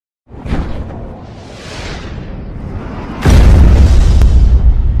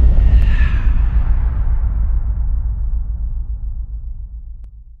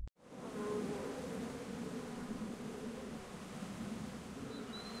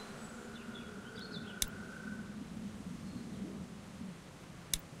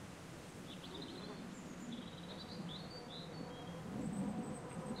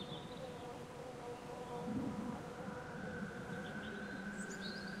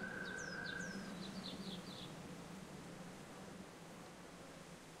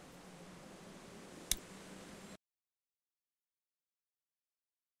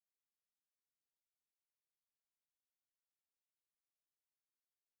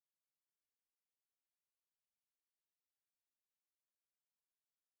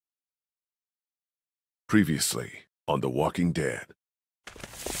Previously on The Walking Dead.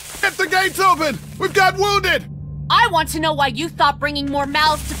 Get the gates open! We've got wounded! I want to know why you thought bringing more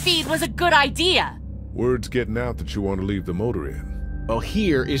mouths to feed was a good idea. Word's getting out that you want to leave the motor in. Well,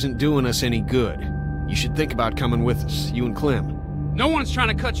 here isn't doing us any good. You should think about coming with us, you and Clem. No one's trying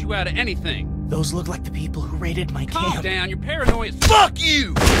to cut you out of anything. Those look like the people who raided my Calm camp. down, you're paranoid. Fuck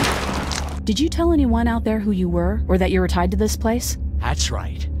you! Did you tell anyone out there who you were, or that you were tied to this place? That's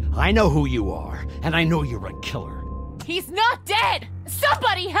right. I know who you are, and I know you're a killer. He's not dead!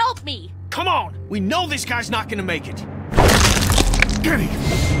 Somebody help me! Come on! We know this guy's not gonna make it! Kenny!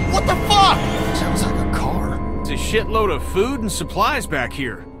 What the fuck? Sounds like a car. It's a shitload of food and supplies back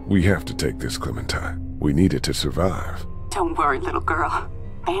here. We have to take this, Clementine. We need it to survive. Don't worry, little girl.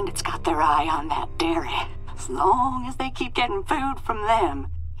 Bandits got their eye on that dairy. As long as they keep getting food from them,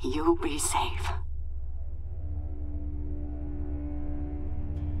 you'll be safe.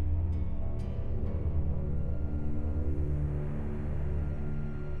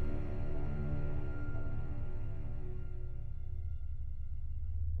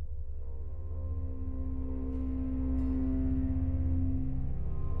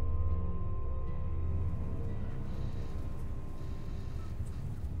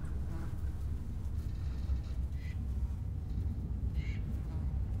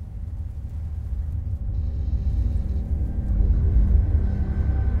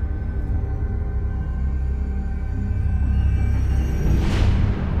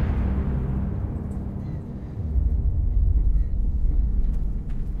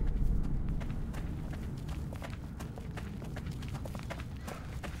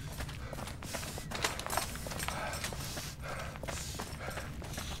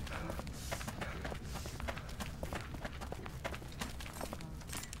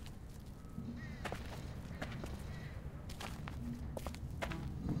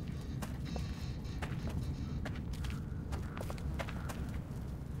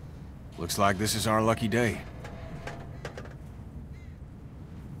 Looks like this is our lucky day.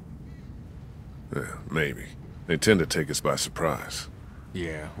 Yeah, maybe. They tend to take us by surprise.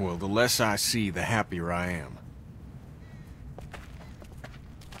 Yeah, well, the less I see, the happier I am.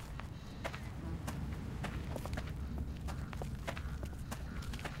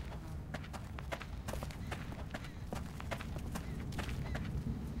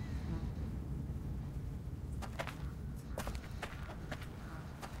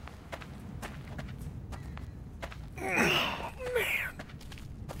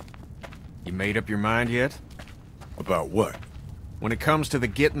 You made up your mind yet? About what? When it comes to the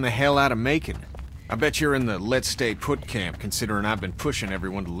getting the hell out of Macon, I bet you're in the let's stay put camp, considering I've been pushing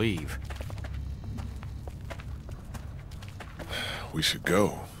everyone to leave. We should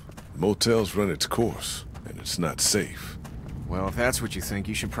go. The motel's run its course, and it's not safe. Well, if that's what you think,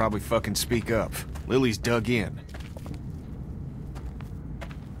 you should probably fucking speak up. Lily's dug in.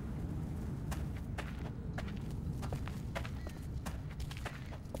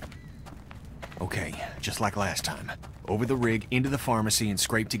 Okay, just like last time. Over the rig, into the pharmacy, and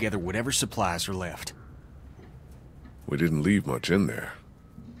scrape together whatever supplies are left. We didn't leave much in there.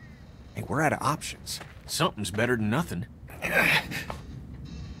 Hey, we're out of options. Something's better than nothing.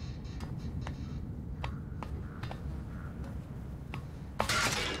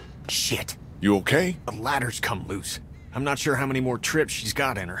 Shit. You okay? The ladder's come loose. I'm not sure how many more trips she's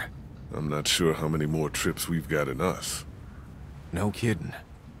got in her. I'm not sure how many more trips we've got in us. No kidding.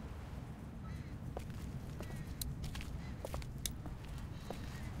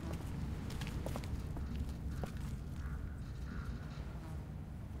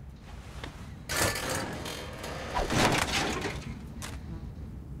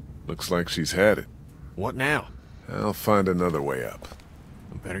 Looks like she's had it. What now? I'll find another way up.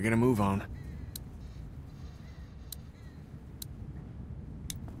 We better get a move on.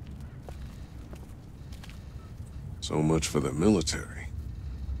 So much for the military.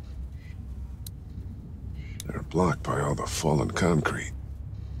 They're blocked by all the fallen concrete.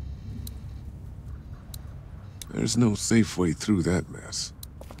 There's no safe way through that mess.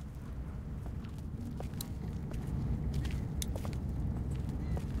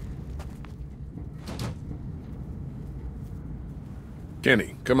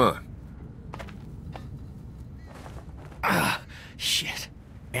 Kenny, come on. Ah, shit.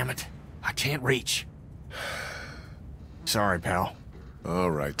 Damn it. I can't reach. Sorry, pal.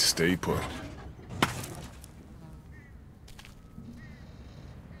 All right, stay put.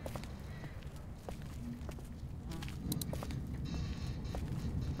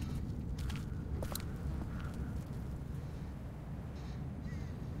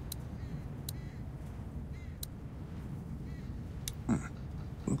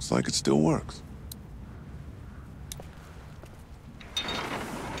 Looks like it still works.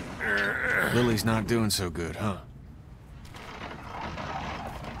 Lily's not doing so good, huh?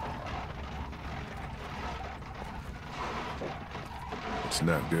 It's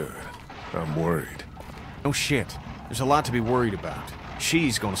not good. I'm worried. No shit. There's a lot to be worried about.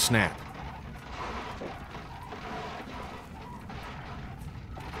 She's gonna snap.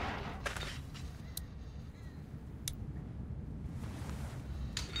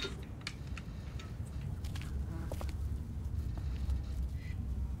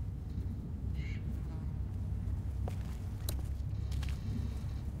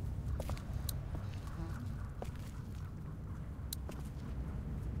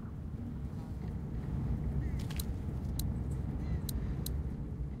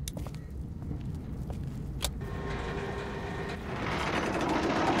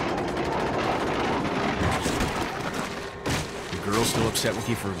 Girl still upset with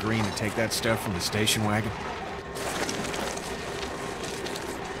you for agreeing to take that stuff from the station wagon?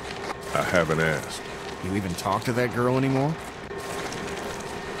 I haven't asked. You even talk to that girl anymore?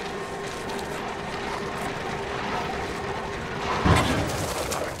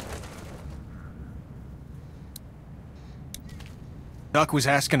 Duck was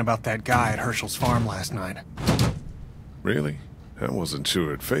asking about that guy at Herschel's farm last night. Really? I wasn't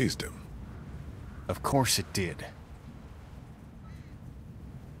sure it fazed him. Of course it did.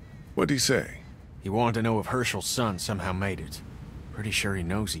 What'd he say? He wanted to know if Herschel's son somehow made it. Pretty sure he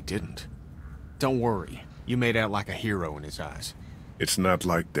knows he didn't. Don't worry. You made out like a hero in his eyes. It's not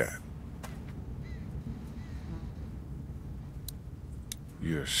like that.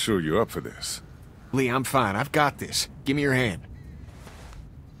 You're sure you're up for this? Lee, I'm fine. I've got this. Give me your hand.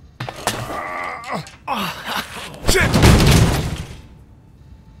 Shit!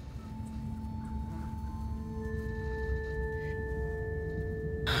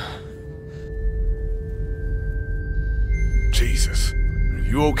 Jesus. Are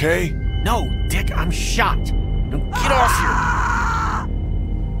you okay? No, Dick, I'm shot. Now get off here.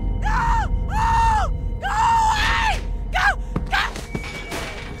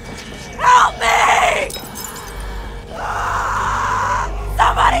 Help me!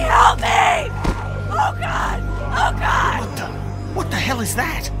 Somebody help me! Oh God! Oh God! What the hell is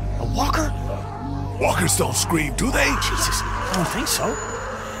that? A walker? Walkers don't scream, do they? Jesus, I don't think so.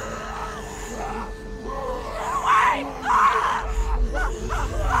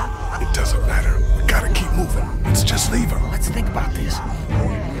 It doesn't matter. We gotta keep moving. Let's just leave her. Let's think about this.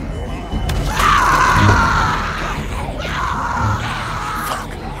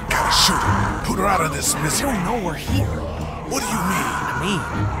 Gotta shoot her. Put her out of this They misery. don't know we're here. What do you mean?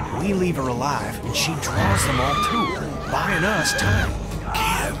 I mean, we leave her alive, and she draws them all to her, buying us time.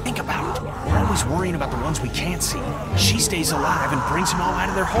 Kid. Think about it. We're always worrying about the ones we can't see. She stays alive and brings them all out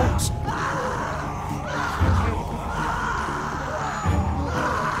of their holes.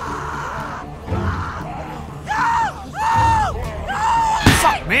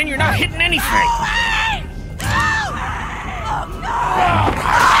 Fuck, man, you're not hitting anything!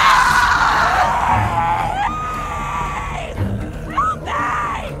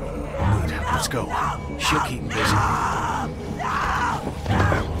 Good, let's go. She'll keep busy.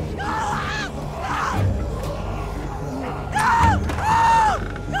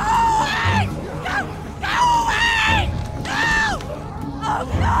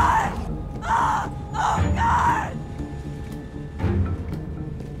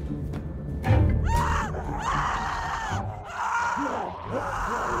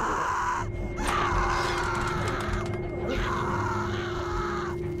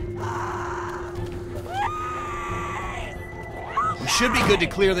 We should be good to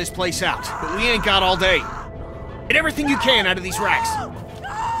clear this place out, but we ain't got all day. Get everything you can out of these racks.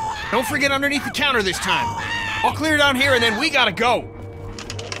 Don't forget underneath the counter this time. I'll clear down here and then we gotta go.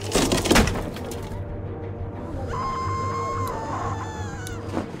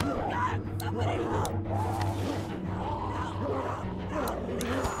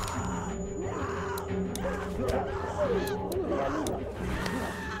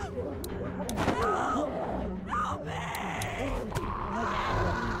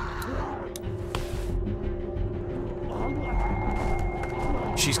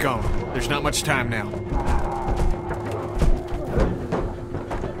 She's gone. There's not much time now.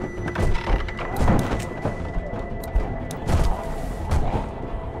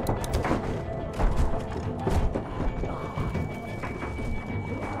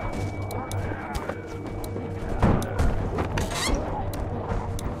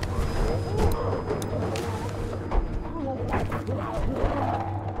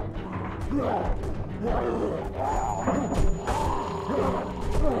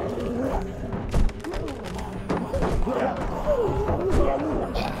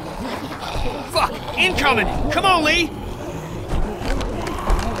 Incoming! Come on, Lee!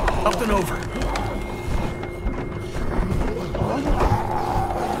 Up and over.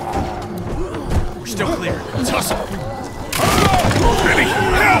 We're still clear. Let's hustle. Benny,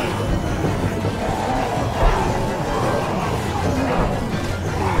 help!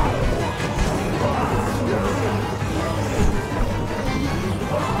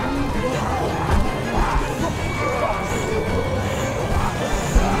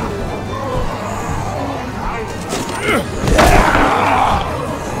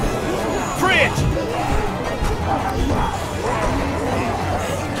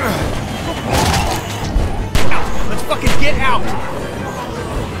 Get out!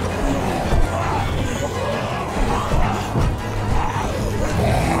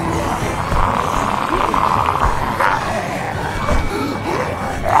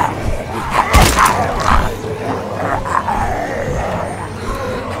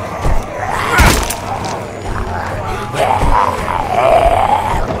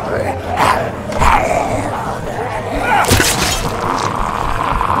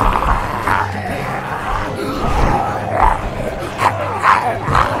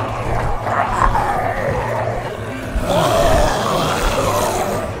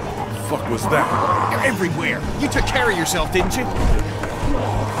 Was that? You're everywhere. You took care of yourself, didn't you?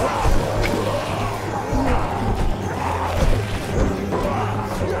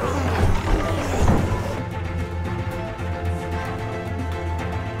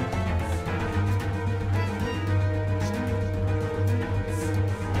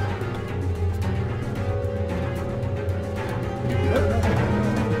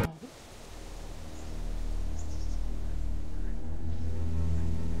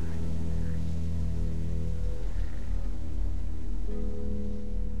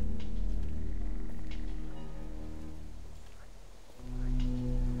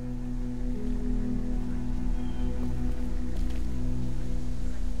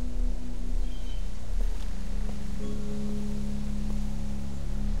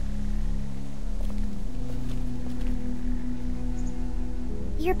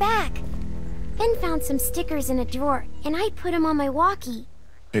 You're back. Ben found some stickers in a drawer, and I put them on my walkie.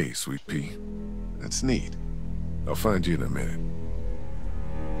 Hey, Sweet Pea. That's neat. I'll find you in a minute.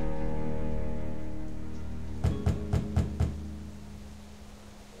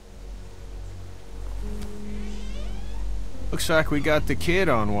 Looks like we got the kid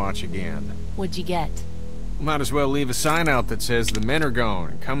on watch again. What'd you get? Might as well leave a sign out that says the men are gone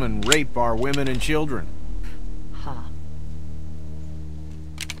and come and rape our women and children. Huh.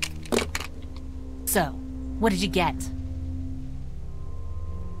 So, what did you get?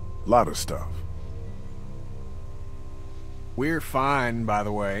 Lot of stuff. We're fine, by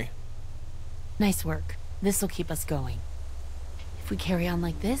the way. Nice work. This'll keep us going. If we carry on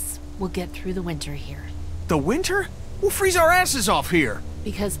like this, we'll get through the winter here. The winter? We'll freeze our asses off here.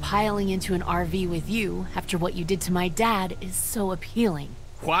 Because piling into an RV with you, after what you did to my dad, is so appealing.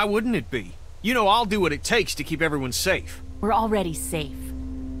 Why wouldn't it be? You know I'll do what it takes to keep everyone safe. We're already safe.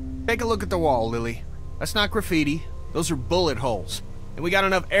 Take a look at the wall, Lily. That's not graffiti. Those are bullet holes. And we got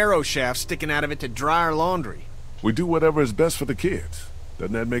enough arrow shafts sticking out of it to dry our laundry. We do whatever is best for the kids.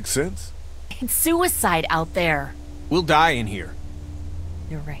 Doesn't that make sense? It's suicide out there. We'll die in here.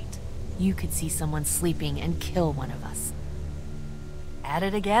 You're right. You could see someone sleeping and kill one of us. At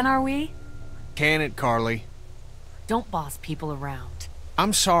it again, are we? Can it, Carly? Don't boss people around.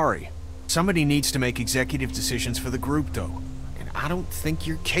 I'm sorry. Somebody needs to make executive decisions for the group, though. And I don't think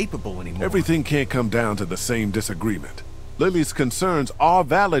you're capable anymore. Everything can't come down to the same disagreement. Lily's concerns are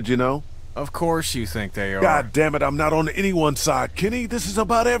valid, you know. Of course you think they are. God damn it, I'm not on anyone's side, Kenny. This is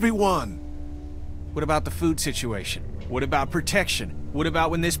about everyone. What about the food situation? What about protection? What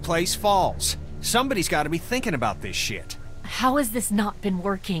about when this place falls? Somebody's got to be thinking about this shit. How has this not been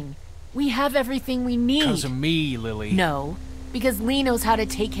working? We have everything we need. Because of me, Lily. No, because Lee knows how to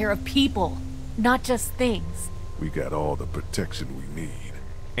take care of people, not just things. We got all the protection we need.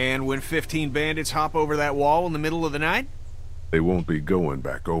 And when 15 bandits hop over that wall in the middle of the night? They won't be going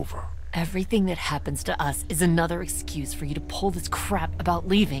back over. Everything that happens to us is another excuse for you to pull this crap about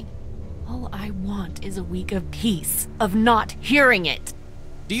leaving. All I want is a week of peace, of not hearing it.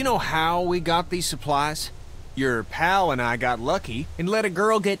 Do you know how we got these supplies? Your pal and I got lucky and let a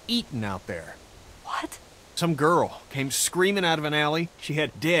girl get eaten out there. What? Some girl came screaming out of an alley. She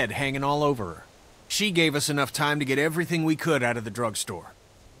had dead hanging all over her. She gave us enough time to get everything we could out of the drugstore.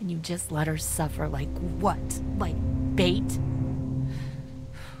 And you just let her suffer like what? Like bait?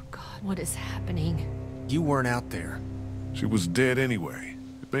 God, what is happening? You weren't out there. She was dead anyway.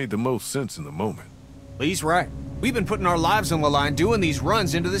 It made the most sense in the moment. Lee's right. We've been putting our lives on the line doing these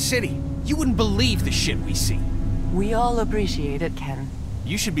runs into the city. You wouldn't believe the shit we see. We all appreciate it, Ken.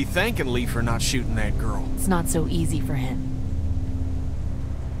 You should be thanking Lee for not shooting that girl. It's not so easy for him.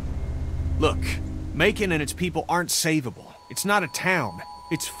 Look, Macon and its people aren't savable. It's not a town.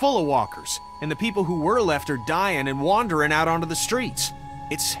 It's full of walkers, and the people who were left are dying and wandering out onto the streets.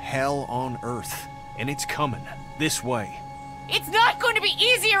 It's hell on Earth, and it's coming this way. It's not going to be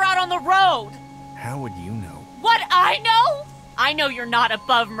easier out on the road! How would you know? What I know? I know you're not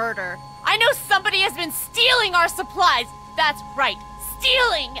above murder. I know somebody has been stealing our supplies. That's right,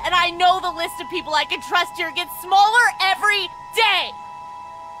 stealing! And I know the list of people I can trust here gets smaller every day!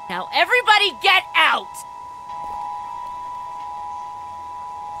 Now everybody get out!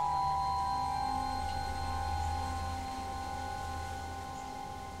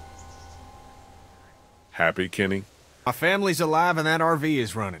 Happy, Kenny? My family's alive and that RV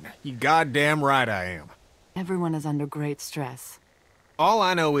is running. You goddamn right I am. Everyone is under great stress. All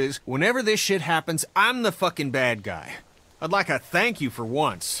I know is, whenever this shit happens, I'm the fucking bad guy. I'd like a thank you for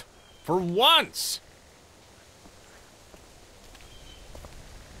once. For once!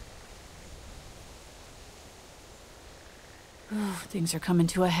 Things are coming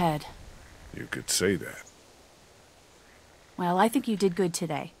to a head. You could say that. Well, I think you did good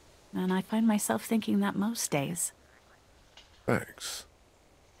today. And I find myself thinking that most days. Thanks.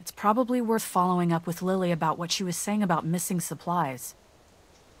 It's probably worth following up with Lily about what she was saying about missing supplies.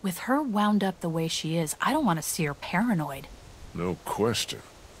 With her wound up the way she is, I don't want to see her paranoid. No question.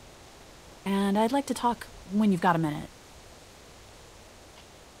 And I'd like to talk when you've got a minute.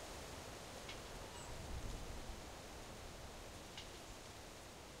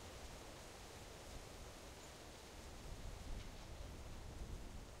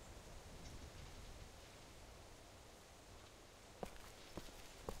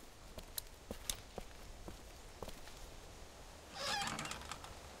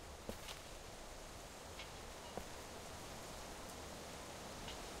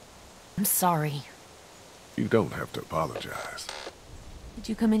 I'm sorry. You don't have to apologize. Did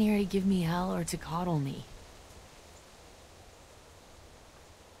you come in here to give me hell or to coddle me?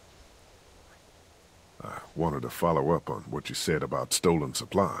 I wanted to follow up on what you said about stolen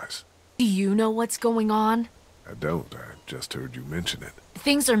supplies. Do you know what's going on? I don't. I just heard you mention it.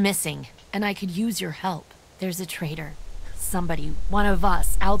 Things are missing, and I could use your help. There's a traitor. Somebody, one of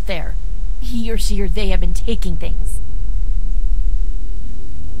us, out there. He or she or they have been taking things.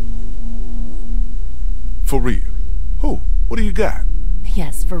 For real? Who? What do you got?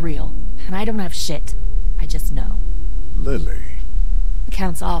 Yes, for real. And I don't have shit. I just know. Lily. The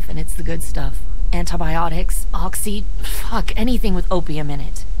count's off, and it's the good stuff. Antibiotics, oxy, fuck, anything with opium in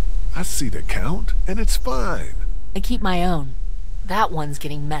it. I see the count, and it's fine. I keep my own. That one's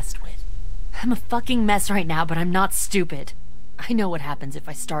getting messed with. I'm a fucking mess right now, but I'm not stupid. I know what happens if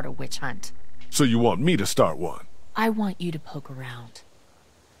I start a witch hunt. So you want me to start one? I want you to poke around.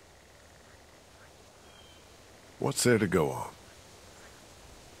 What's there to go on?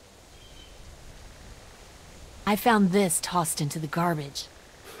 I found this tossed into the garbage.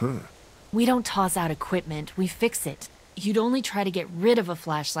 We don't toss out equipment, we fix it. You'd only try to get rid of a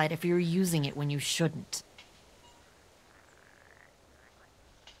flashlight if you were using it when you shouldn't.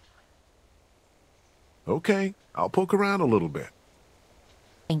 Okay, I'll poke around a little bit.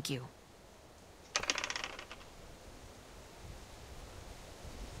 Thank you.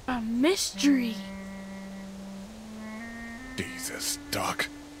 A mystery. Jesus, Doc.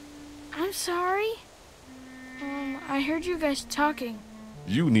 I'm sorry. I heard you guys talking.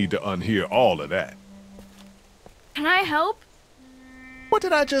 You need to unhear all of that. Can I help? What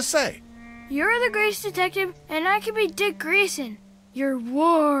did I just say? You're the Grace detective, and I can be Dick Grayson, your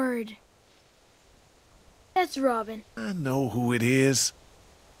ward. That's Robin. I know who it is.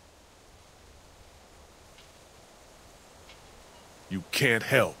 You can't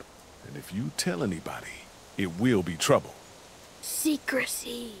help. And if you tell anybody, it will be trouble.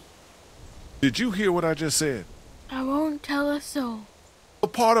 Secrecy. Did you hear what I just said? I won't tell a soul. The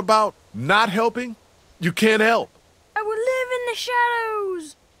part about not helping? You can't help. I will live in the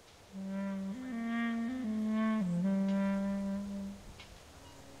shadows.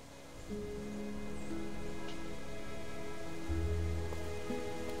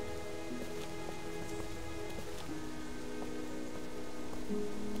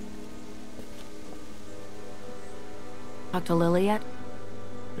 Talk to Lily yet?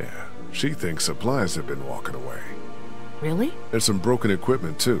 Yeah, she thinks supplies have been walking away. Really? There's some broken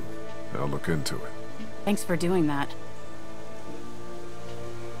equipment, too. I'll look into it. Thanks for doing that.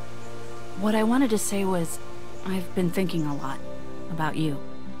 What I wanted to say was, I've been thinking a lot about you.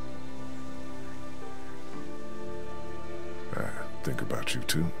 I think about you,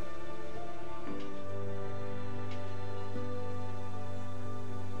 too.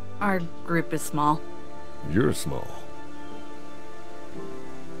 Our group is small. You're small.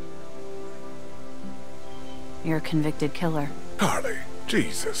 You're a convicted killer. Harley,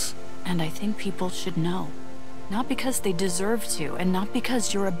 Jesus. And I think people should know. Not because they deserve to, and not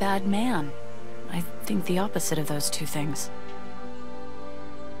because you're a bad man. I think the opposite of those two things.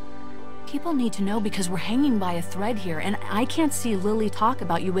 People need to know because we're hanging by a thread here, and I can't see Lily talk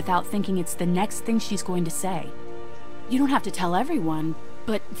about you without thinking it's the next thing she's going to say. You don't have to tell everyone,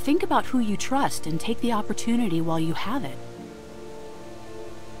 but think about who you trust and take the opportunity while you have it.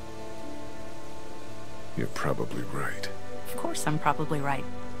 You're probably right. Of course I'm probably right.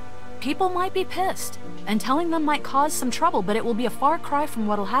 People might be pissed, and telling them might cause some trouble, but it will be a far cry from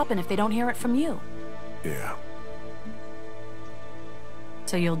what'll happen if they don't hear it from you. Yeah.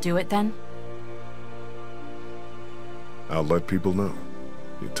 So you'll do it then? I'll let people know.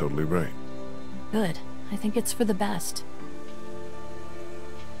 You're totally right. Good. I think it's for the best.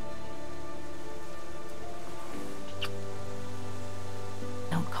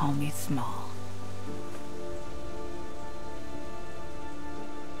 Don't call me small.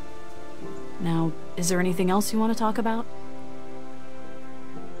 Now, is there anything else you want to talk about?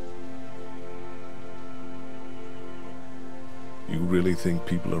 You really think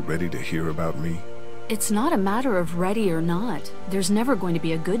people are ready to hear about me? It's not a matter of ready or not. There's never going to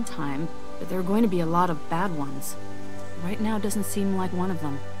be a good time, but there are going to be a lot of bad ones. Right now doesn't seem like one of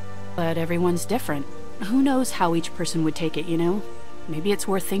them. But everyone's different. Who knows how each person would take it, you know? Maybe it's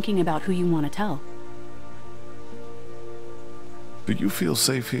worth thinking about who you want to tell. Do you feel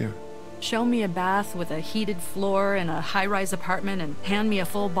safe here? Show me a bath with a heated floor in a high-rise apartment and hand me a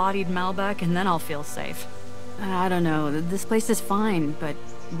full-bodied Malbec and then I'll feel safe. I don't know, this place is fine, but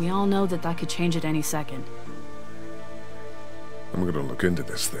we all know that that could change at any second. I'm gonna look into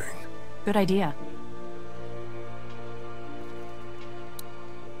this thing. Good idea.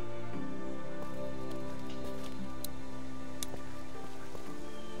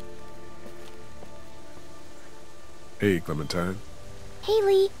 Hey, Clementine.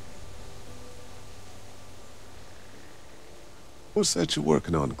 Haley. What's that you're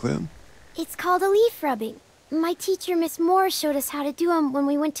working on, Clem? It's called a leaf rubbing. My teacher, Miss Moore, showed us how to do them when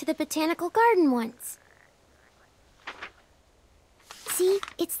we went to the botanical garden once. See?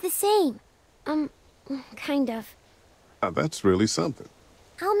 It's the same. Kind of. That's really something.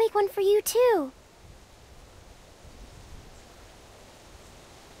 I'll make one for you, too.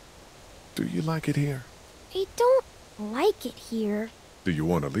 Do you like it here? I don't like it here. Do you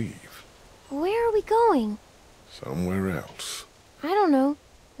want to leave? Where are we going? Somewhere else. I don't know.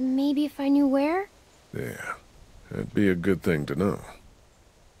 Maybe if I knew where? Yeah, that'd be a good thing to know.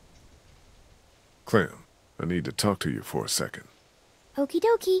 Clem, I need to talk to you for a second. Okie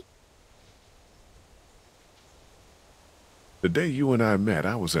dokie. The day you and I met,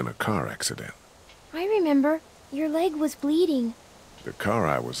 I was in a car accident. I remember. Your leg was bleeding. The car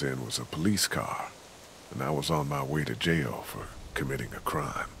I was in was a police car, and I was on my way to jail for committing a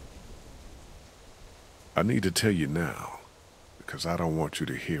crime. I need to tell you now, because I don't want you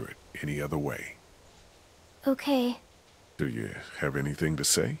to hear it any other way. Okay. Do you have anything to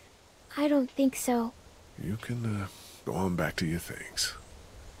say? I don't think so. You can, go on back to your things.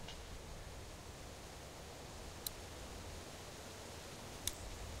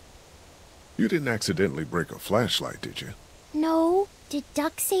 You didn't accidentally break a flashlight, did you? No. Did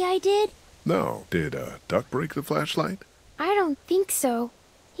Duck say I did? No. Did, Duck break the flashlight? I don't think so.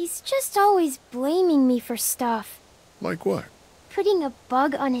 He's just always blaming me for stuff. Like what? Putting a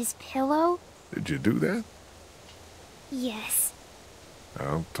bug on his pillow? Did you do that? Yes.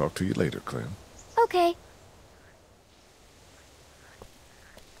 I'll talk to you later, Clem. Okay.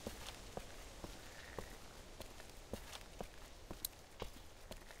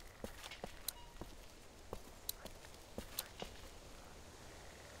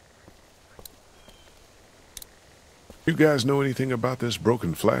 You guys know anything about this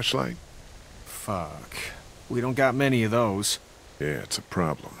broken flashlight? Fuck. We don't got many of those. Yeah, it's a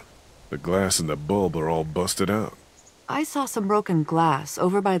problem. The glass and the bulb are all busted out. I saw some broken glass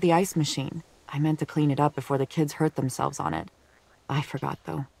over by the ice machine. I meant to clean it up before the kids hurt themselves on it. I forgot,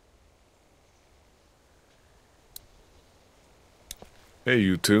 though. Hey,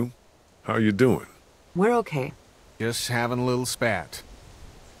 you two. How you doing? We're okay. Just having a little spat.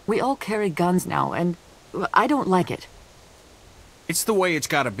 We all carry guns now, and I don't like it. It's the way it's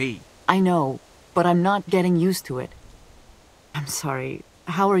gotta be. I know, but I'm not getting used to it. I'm sorry.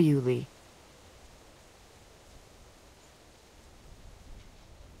 How are you, Lee?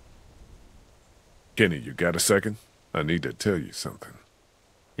 Kenny, you got a second? I need to tell you something.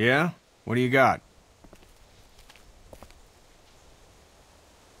 Yeah? What do you got?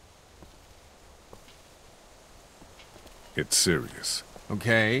 It's serious.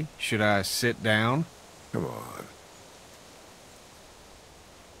 Okay, should I sit down? Come on.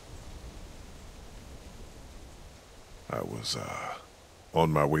 I was,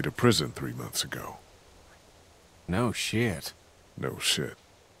 on my way to prison 3 months ago. No shit. No shit.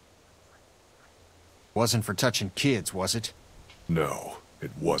 Wasn't for touching kids, was it? No,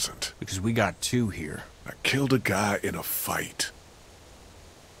 it wasn't. Because we got 2 here. I killed a guy in a fight.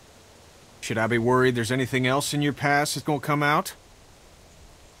 Should I be worried there's anything else in your past that's gonna come out?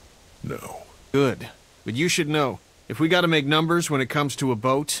 No. Good. But you should know, if we gotta make numbers when it comes to a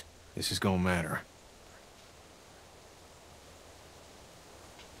boat, this is gonna matter.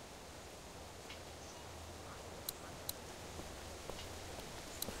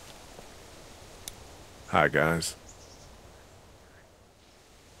 Hi, guys.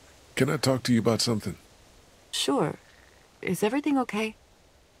 Can I talk to you about something? Sure. Is everything okay?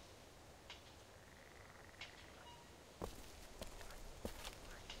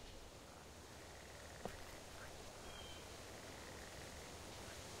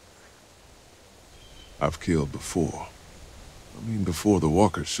 I've killed before. I mean, before the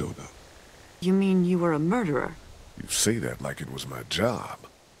walkers showed up. You mean you were a murderer? You say that like it was my job.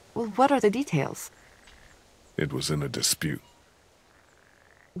 Well, what are the details? It was in a dispute.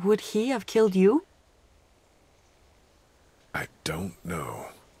 Would he have killed you? I don't know.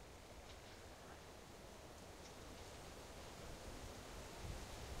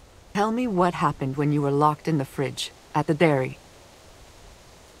 Tell me what happened when you were locked in the fridge, at the dairy.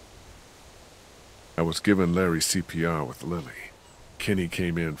 I was giving Larry CPR with Lily. Kenny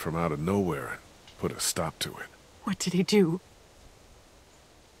came in from out of nowhere and put a stop to it. What did he do?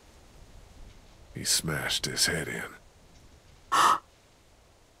 He smashed his head in.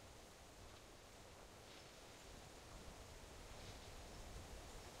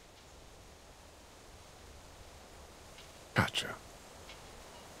 Gotcha.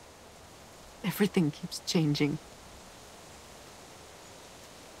 Everything keeps changing.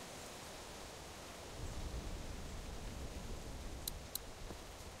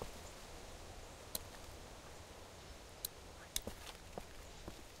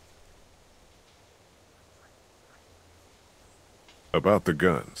 About the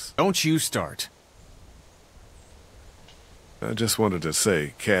guns. Don't you start. I just wanted to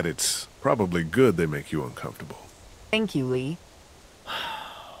say, Kat, it's probably good they make you uncomfortable. Thank you, Lee.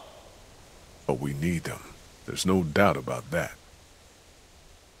 But we need them. There's no doubt about that.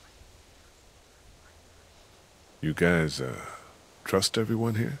 You guys, trust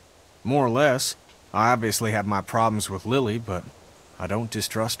everyone here? More or less. I obviously have my problems with Lily, but I don't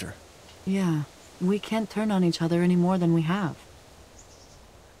distrust her. Yeah, we can't turn on each other any more than we have.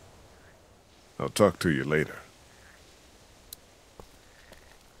 I'll talk to you later.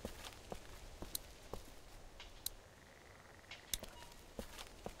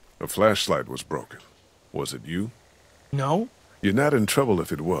 A flashlight was broken. Was it you? No. You're not in trouble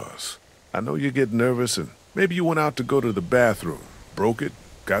if it was. I know you get nervous and maybe you went out to go to the bathroom, broke it,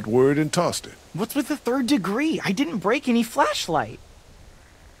 got word and tossed it. What's with the 3rd degree? I didn't break any flashlight.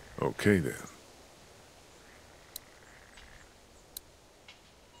 Okay then.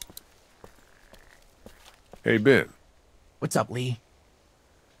 Hey, Ben. What's up, Lee?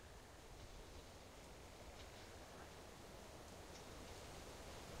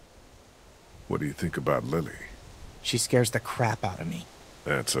 What do you think about Lily? She scares the crap out of me.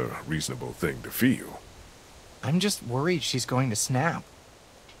 That's a reasonable thing to feel. I'm just worried she's going to snap.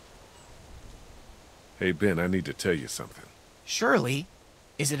 Hey, Ben, I need to tell you something. Surely.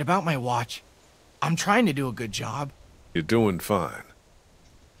 Is it about my watch? I'm trying to do a good job. You're doing fine.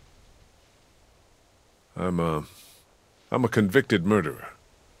 I'm a convicted murderer.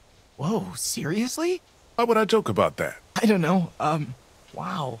 Whoa, seriously? Why would I joke about that? I don't know,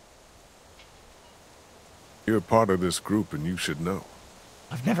 wow. You're part of this group and you should know.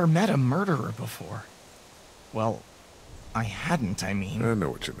 I've never met a murderer before. Well, I hadn't, I mean. I know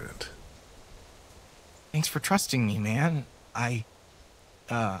what you meant. Thanks for trusting me, man.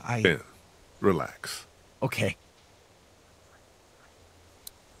 Ben, relax. Okay.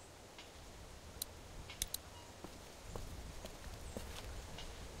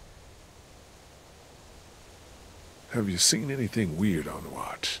 Have you seen anything weird on the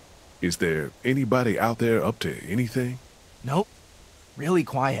watch? Is there anybody out there up to anything? Nope. Really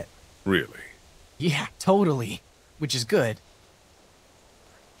quiet. Really? Yeah, totally. Which is good.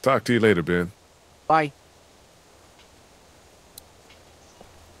 Talk to you later, Ben. Bye.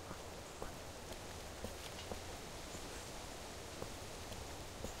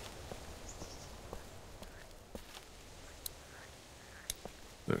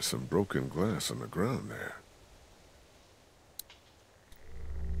 There's some broken glass on the ground there.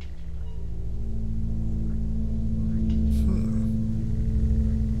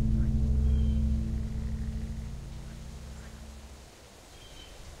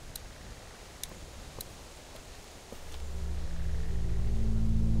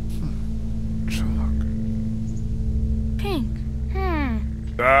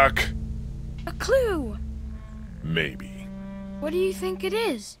 think it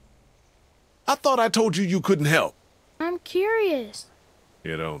is? I thought I told you you couldn't help. I'm curious.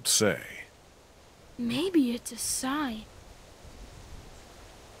 You don't say. Maybe it's a sign.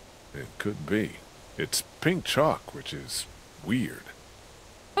 It could be. It's pink chalk, which is weird.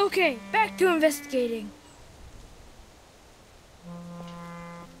 Okay, back to investigating.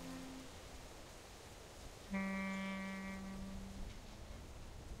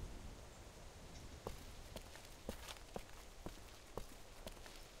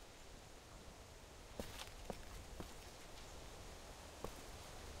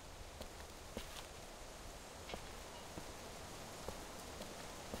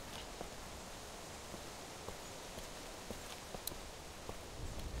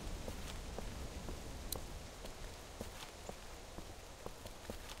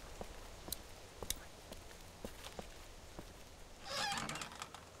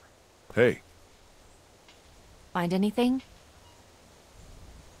 Hey. Find anything?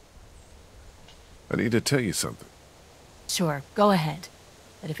 I need to tell you something. Sure, go ahead.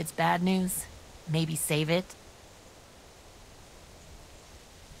 But if it's bad news, maybe save it.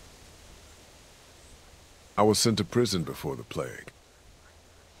 I was sent to prison before the plague.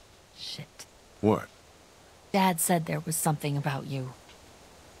 Shit. What? Dad said there was something about you.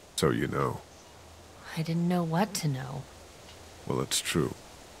 So you know. I didn't know what to know. Well, it's true,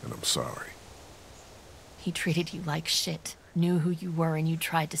 and I'm sorry. He treated you like shit, knew who you were, and you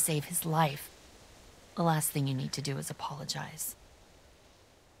tried to save his life. The last thing you need to do is apologize.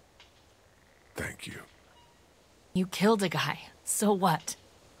 Thank you. You killed a guy. So what?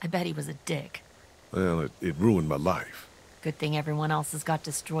 I bet he was a dick. Well, it ruined my life. Good thing everyone else's got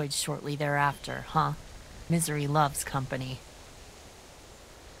destroyed shortly thereafter, huh? Misery loves company.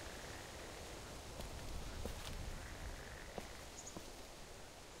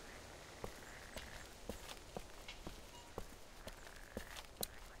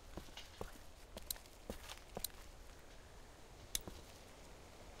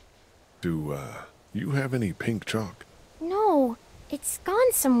 Do, you have any pink chalk? No, it's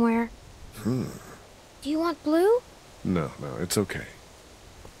gone somewhere. Do you want blue? No, it's okay.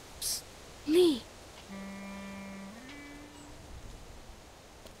 Psst, Lee.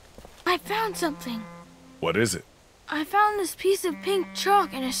 I found something. What is it? I found this piece of pink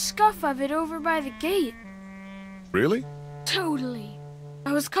chalk and a scuff of it over by the gate. Really? Totally.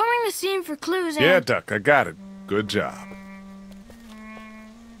 I was combing the scene for clues and... Yeah, Duck, I got it. Good job.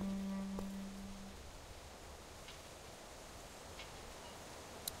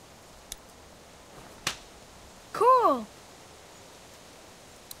 Cool.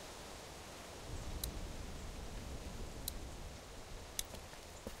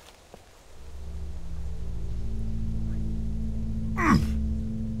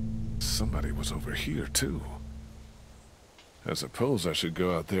 Somebody was over here, too. I suppose I should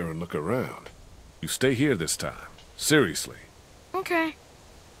go out there and look around. You stay here this time. Seriously. Okay.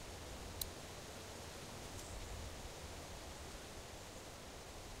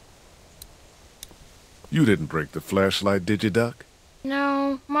 You didn't break the flashlight, did you, Duck?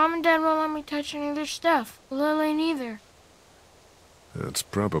 No, Mom and Dad won't let me touch any of their stuff. Lily neither. That's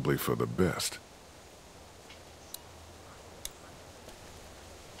probably for the best.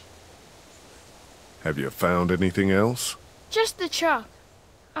 Have you found anything else? Just the chalk.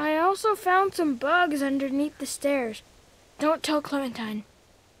 I also found some bugs underneath the stairs. Don't tell Clementine.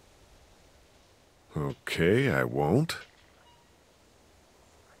 Okay, I won't.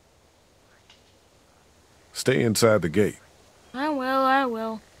 Stay inside the gate. I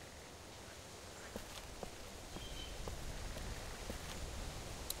will.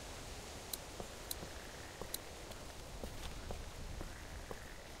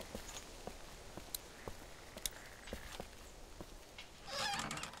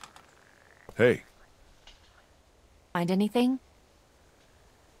 Hey. Find anything?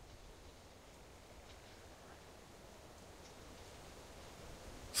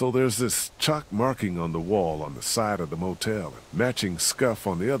 So there's this chalk marking on the wall on the side of the motel and matching scuff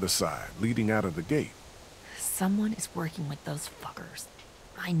on the other side, leading out of the gate. Someone is working with those fuckers.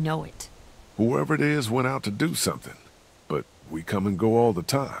 I know it. Whoever it is went out to do something, but we come and go all the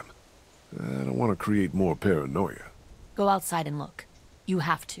time. I don't want to create more paranoia. Go outside and look. You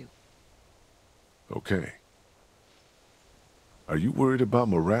have to. Okay. Are you worried about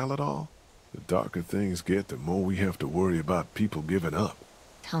morale at all? The darker things get, the more we have to worry about people giving up.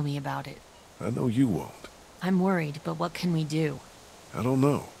 Tell me about it. I know you won't. I'm worried, but what can we do? I don't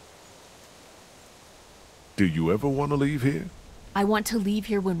know. Do you ever want to leave here? I want to leave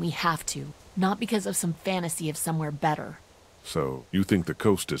here when we have to, not because of some fantasy of somewhere better. So, you think the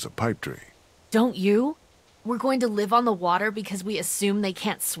coast is a pipe dream? Don't you? We're going to live on the water because we assume they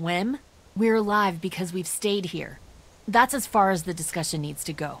can't swim? We're alive because we've stayed here. That's as far as the discussion needs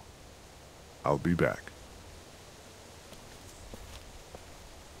to go. I'll be back.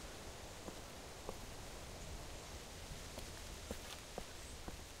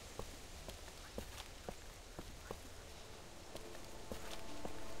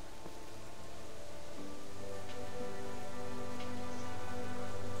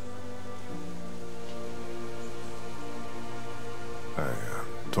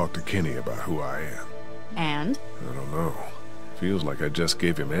 Talked to Kenny about who I am. And? I don't know. Feels like I just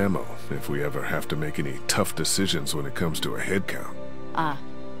gave him ammo if we ever have to make any tough decisions when it comes to a head count.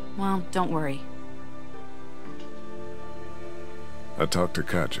 Well, don't worry. I talked to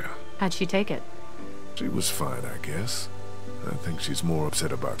Katja. How'd she take it? She was fine, I guess. I think she's more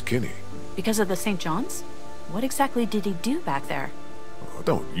upset about Kenny. Because of the St. John's? What exactly did he do back there? Oh,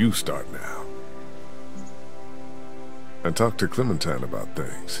 don't you start now. I talked to Clementine about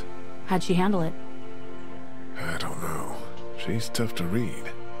things. How'd she handle it? I don't know. She's tough to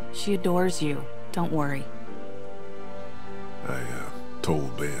read. She adores you. Don't worry. I,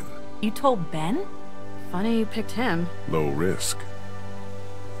 told Ben. You told Ben? Funny you picked him. Low risk.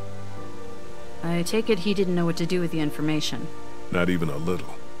 I take it he didn't know what to do with the information. Not even a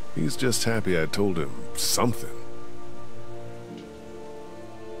little. He's just happy I told him something.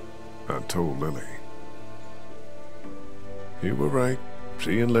 I told Lily. You were right.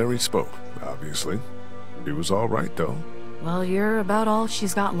 She and Larry spoke, obviously. He was all right, though. Well, you're about all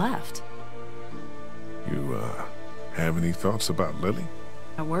she's got left. You, have any thoughts about Lily?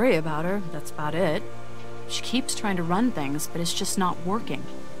 I worry about her, that's about it. She keeps trying to run things, but it's just not working.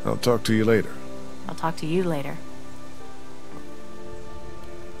 I'll talk to you later. I'll talk to you later.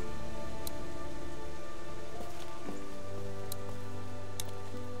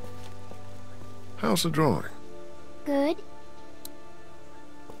 How's the drawing? Good.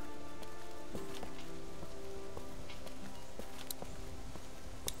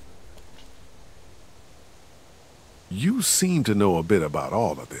 You seem to know a bit about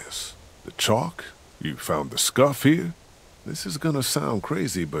all of this. The chalk? You found the scuff here? This is gonna sound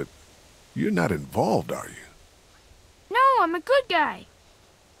crazy, but you're not involved, are you? No, I'm a good guy.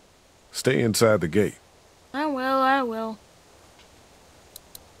 Stay inside the gate. I will.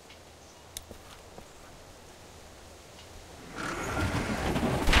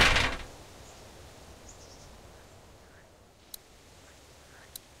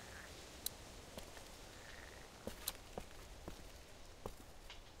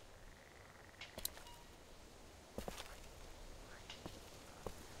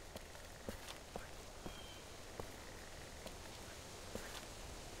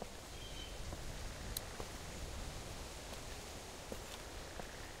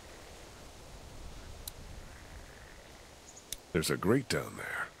 There's a grate down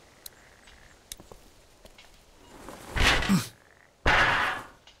there.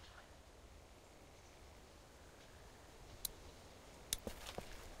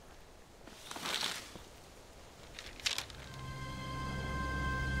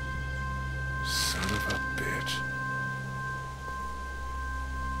 Son of a bitch.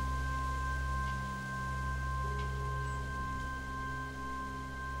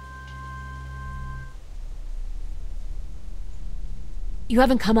 You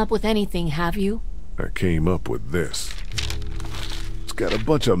haven't come up with anything, have you? I came up with this. It's got a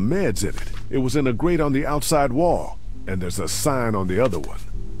bunch of meds in it. It was in a grate on the outside wall, and there's a sign on the other one.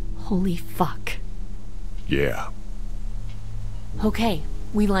 Holy fuck. Yeah. Okay,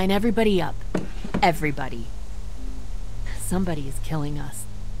 we line everybody up. Everybody. Somebody is killing us.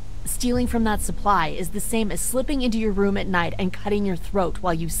 Stealing from that supply is the same as slipping into your room at night and cutting your throat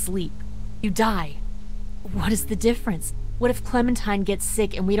while you sleep. You die. What is the difference? What if Clementine gets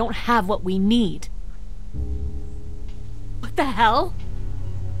sick and we don't have what we need? What the hell?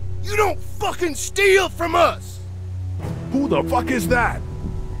 You don't fucking steal from us! Who the fuck is that?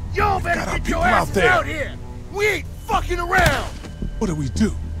 Y'all better get your asses out here! We ain't fucking around! What do we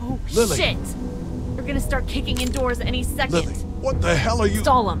do? Oh, Lily. shit! They're gonna start kicking indoors any second. Lily, what the hell are you—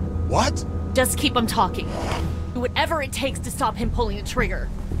 Stall him. What? Just keep him talking. Do whatever it takes to stop him pulling the trigger.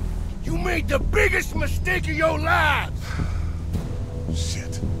 You made the biggest mistake of your lives!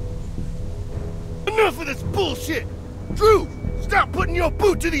 Shit. Enough of this bullshit! Drew, stop putting your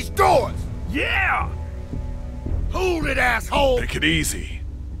boot to these doors! Yeah! Hold it, asshole! Take it easy.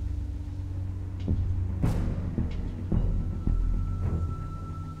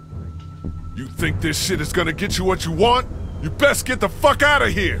 You think this shit is gonna get you what you want? You best get the fuck out of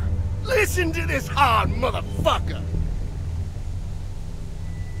here! Listen to this hard motherfucker!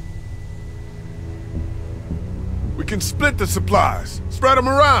 can split the supplies, spread them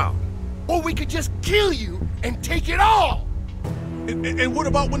around. Or we could just kill you and take it all! And what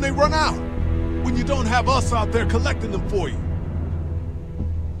about when they run out? When you don't have us out there collecting them for you?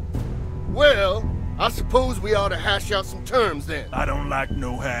 Well, I suppose we ought to hash out some terms then. I don't like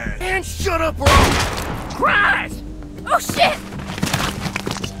no hash. And shut up, or I'll... Christ! Oh, shit!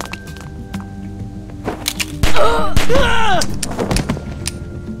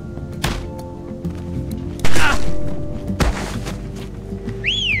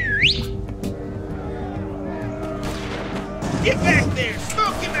 Get back there!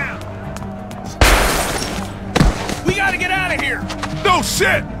 Smoke him out! We gotta get out of here! No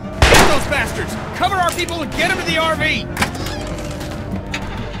shit! Get those bastards! Cover our people and get them to the RV!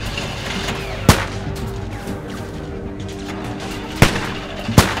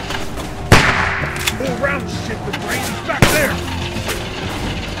 Go around, shit, the brains is back there!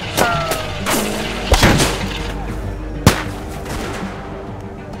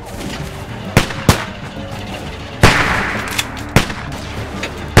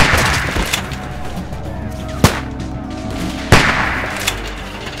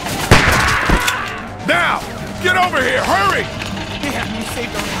 Now! Get over here! Hurry! Yeah, you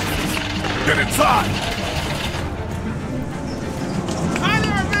saved our lives. Get inside!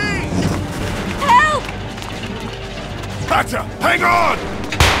 Help! Gotcha! Hang on!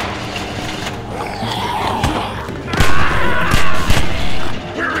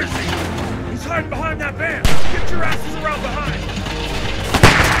 Where is he? He's hiding behind that van! Get your asses around behind!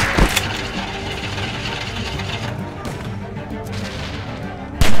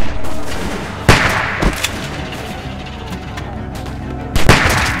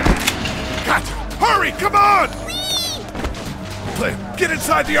 Gotcha! Hurry! Come on! Clint, get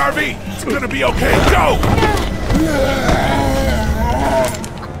inside the RV! It's gonna be okay! Go!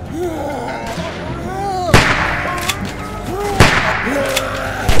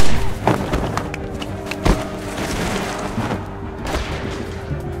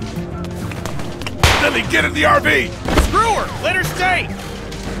 Lily, get in the RV! Screw her! Let her stay!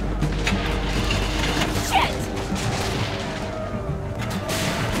 Shit!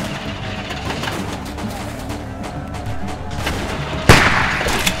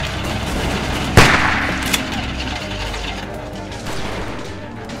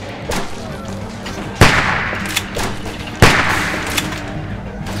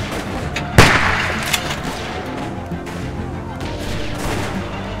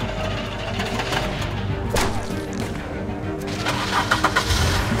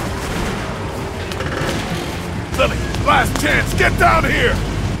 Lily, last chance! Get down here!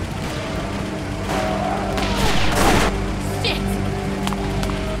 Shit!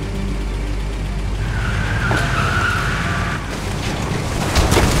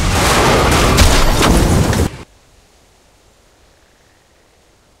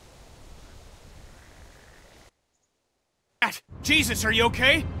 Jesus, are you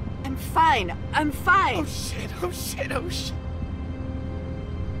okay? I'm fine. I'm fine. Oh shit, oh shit, oh shit.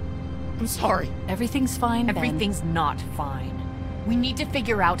 I'm sorry. Everything's fine, Ben. Everything's not fine. We need to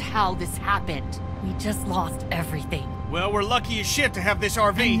figure out how this happened. We just lost everything. Well, we're lucky as shit to have this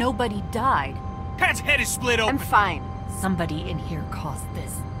RV. And nobody died. Pat's head is split open. I'm fine. Somebody in here caused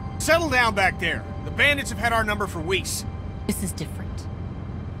this. Settle down back there. The bandits have had our number for weeks. This is different.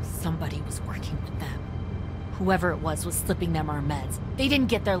 Somebody was working with them. Whoever it was slipping them our meds. They didn't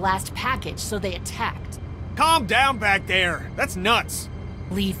get their last package, so they attacked. Calm down back there. That's nuts.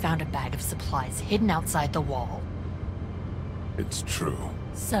 Lee found a bag of supplies hidden outside the wall. It's true.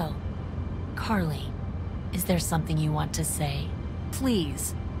 So, Carly, is there something you want to say?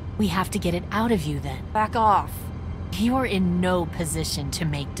 Please. We have to get it out of you then. Back off. You're in no position to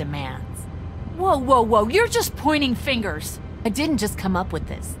make demands. Whoa, whoa, whoa, you're just pointing fingers. I didn't just come up with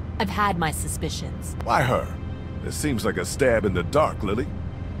this. I've had my suspicions. Why her? This seems like a stab in the dark, Lily.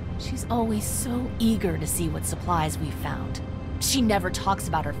 She's always so eager to see what supplies we found. She never talks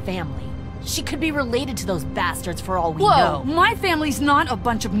about her family. She could be related to those bastards for all we know. Whoa, my family's not a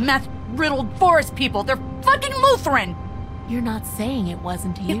bunch of meth-riddled forest people. They're fucking Lutheran. You're not saying it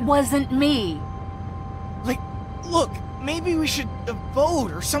wasn't you. It wasn't me. Like, look, maybe we should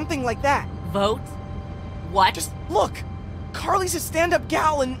vote or something like that. Vote? What? Just look. Carly's a stand-up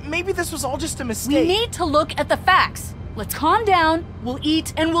gal, and maybe this was all just a mistake. We need to look at the facts. Let's calm down, we'll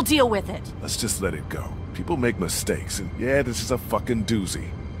eat, and we'll deal with it. Let's just let it go. People make mistakes, and yeah, this is a fucking doozy.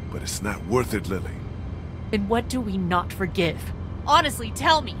 But it's not worth it, Lily. Then what do we not forgive? Honestly,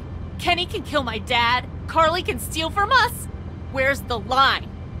 tell me. Kenny can kill my dad. Carly can steal from us. Where's the line?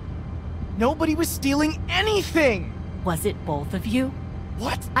 Nobody was stealing anything! Was it both of you?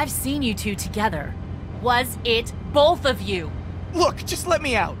 What? I've seen you two together. Was it both of you? Look, just let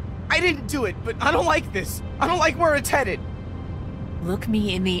me out. I didn't do it, but I don't like this. I don't like where it's headed. Look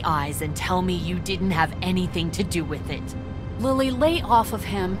me in the eyes and tell me you didn't have anything to do with it. Lily, lay off of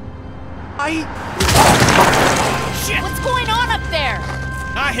him. Shit! What's going on up there?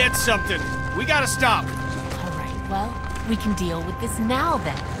 I hit something. We gotta stop. All right, well, we can deal with this now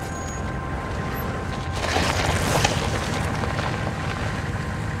then.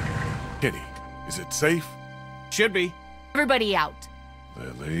 Kenny, is it safe? Should be. Everybody out.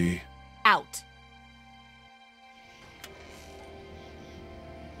 Lily. Out.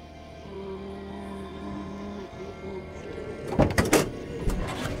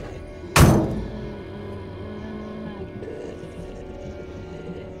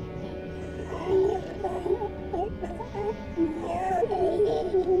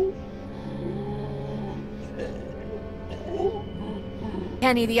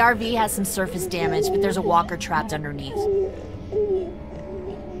 Kenny, the RV has some surface damage, but there's a walker trapped underneath.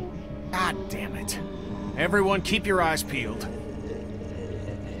 God damn it. Everyone keep your eyes peeled.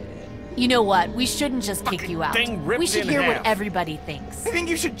 You know what? We shouldn't just kick you out. Thing ripped We should in hear half. what everybody thinks. I think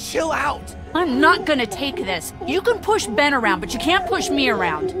you should chill out. I'm not gonna take this. You can push Ben around, but you can't push me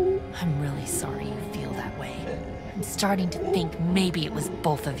around. I'm really sorry you feel that way. I'm starting to think maybe it was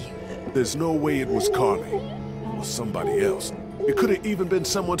both of you. There's no way it was Carly. It was somebody else. It could have even been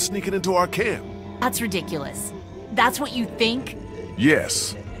someone sneaking into our camp. That's ridiculous. That's what you think?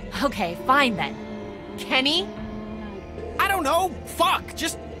 Yes. Okay, fine then. Kenny? I don't know. Fuck.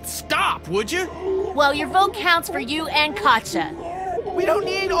 Just stop, would you? Well, your vote counts for you and Katja. We don't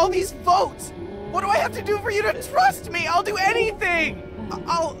need all these votes. What do I have to do for you to trust me? I'll do anything.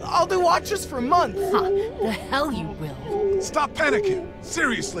 I'll do watches for months. Huh, the hell you will. Stop panicking.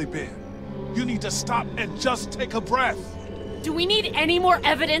 Seriously, Ben. You need to stop and just take a breath. Do we need any more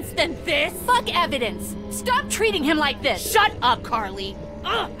evidence than this? Fuck evidence. Stop treating him like this. Shut up, Carly.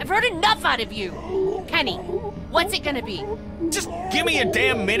 Ugh, I've heard enough out of you. Kenny, what's it gonna be? Just give me a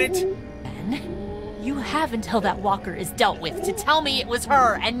damn minute. Ben, you have until that walker is dealt with to tell me it was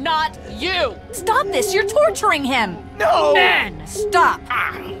her and not you. Stop this. You're torturing him. No. Ben, Stop.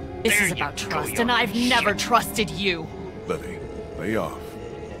 This is about trust, and I've never trusted you. Lily, lay off.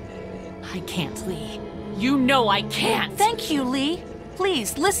 I can't, Lee. You know I can't. Thank you, Lee.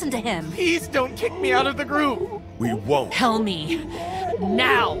 Please, listen to him. Please don't kick me out of the group. We won't. Tell me.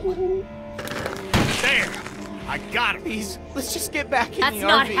 Now. There. I got him. Please, let's just get back in That's the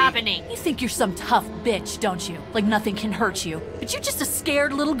not RV. happening. You think you're some tough bitch, don't you? Like nothing can hurt you. But you're just a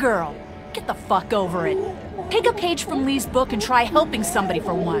scared little girl. Get the fuck over it. Take a page from Lee's book and try helping somebody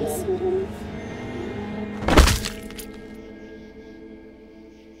for once.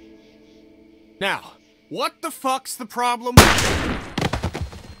 Now, what the fuck's the problem?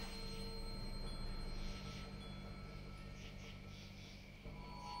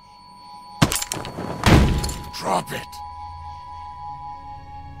 Drop it.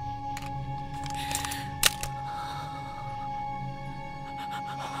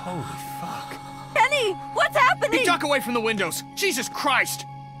 Holy fuck. Kenny, what's happening? Hey, duck away from the windows. Jesus Christ.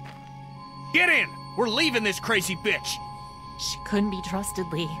 Get in. We're leaving this crazy bitch. She couldn't be trusted,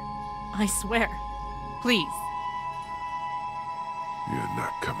 Lee. I swear. Please. You're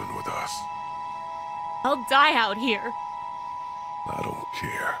not coming with us. I'll die out here. I don't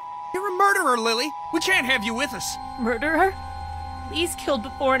care. You're a murderer, Lily. We can't have you with us. Murderer? Lee's killed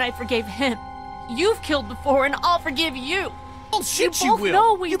before and I forgave him. You've killed before and I'll forgive you. Bullshit, You you both will.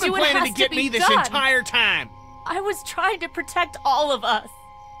 know we You've been do what planning has to get to me be this done. entire time. I was trying to protect all of us.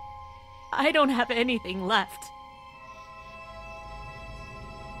 I don't have anything left.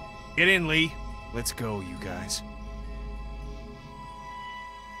 Get in, Lee. Let's go, you guys.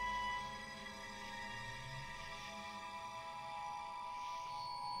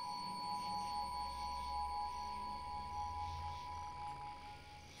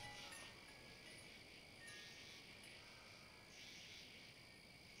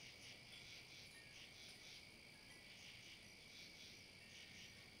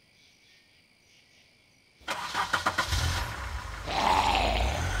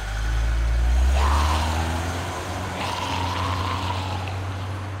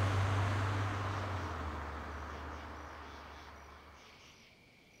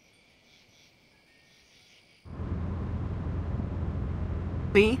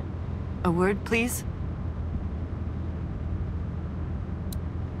 Lee, a word, please?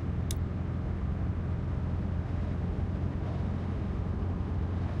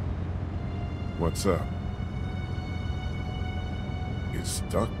 What's up? Is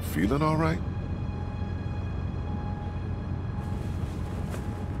Duck feeling all right?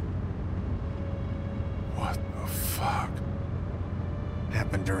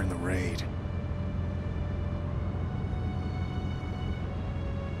 Happened during the raid.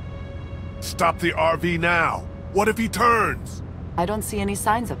 Stop the RV now! What if he turns? I don't see any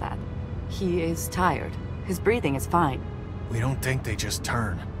signs of that. He is tired. His breathing is fine. We don't think they just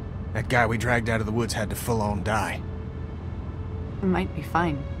turn. That guy we dragged out of the woods had to full-on die. He might be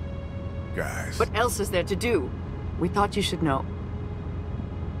fine. Guys. What else is there to do? We thought you should know.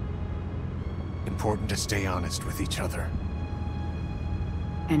 Important to stay honest with each other.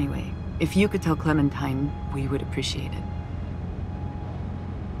 Anyway, if you could tell Clementine, we would appreciate it.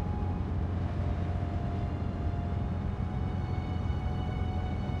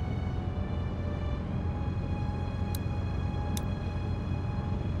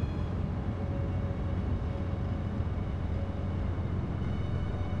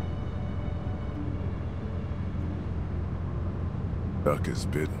 Duck is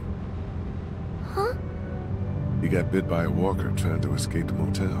bitten. Huh? He got bit by a walker trying to escape the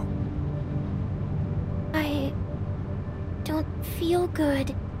motel. I don't feel good.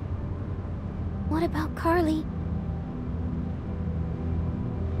 What about Carly?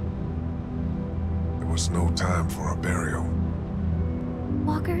 There was no time for a burial.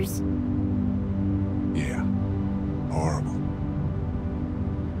 Walkers? Yeah. Horrible.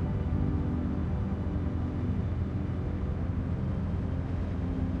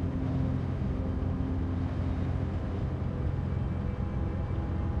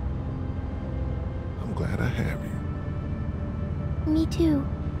 Glad I have you. Me too.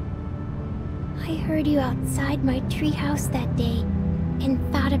 I heard you outside my treehouse that day and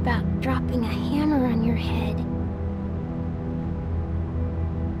thought about dropping a hammer on your head.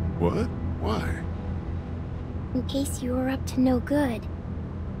 What? Why? In case you were up to no good.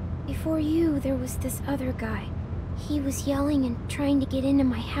 Before you, there was this other guy. He was yelling and trying to get into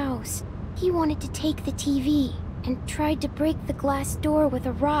my house. He wanted to take the TV and tried to break the glass door with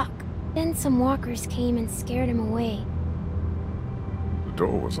a rock. Then some walkers came and scared him away. The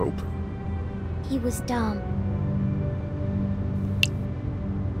door was open. He was dumb.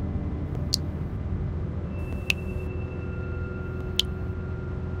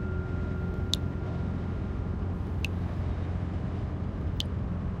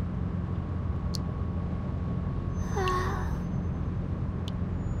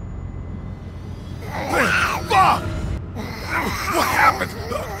 Fuck! What happened?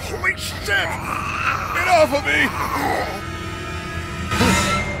 Holy shit! Get off of me!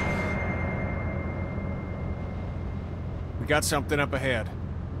 We got something up ahead.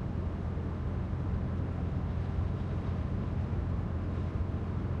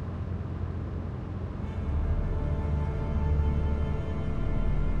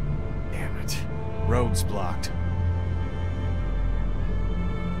 Damn it. Road's blocked.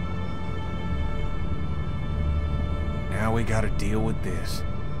 Now we gotta deal with this.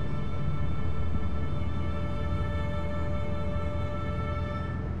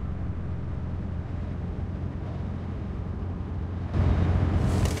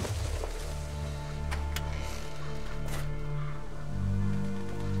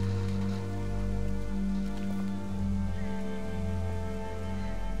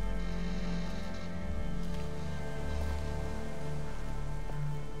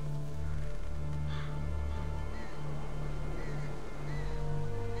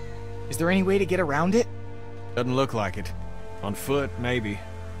 Is there any way to get around it? Doesn't look like it. On foot, maybe.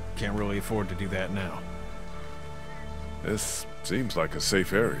 Can't really afford to do that now. This seems like a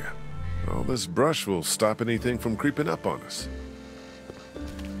safe area. All this brush will stop anything from creeping up on us.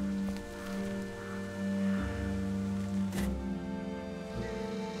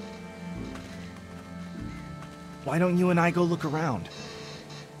 Why don't you and I go look around?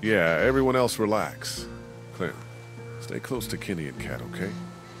 Yeah, everyone else relax. Clem, stay close to Kenny and Kat, okay?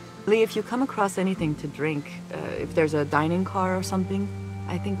 Lee, if you come across anything to drink, if there's a dining car or something,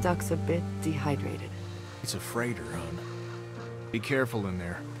 I think Duck's a bit dehydrated. It's a freighter, hon. Be careful in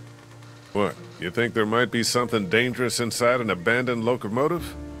there. What, you think there might be something dangerous inside an abandoned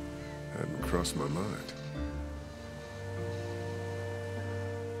locomotive? Hadn't crossed my mind.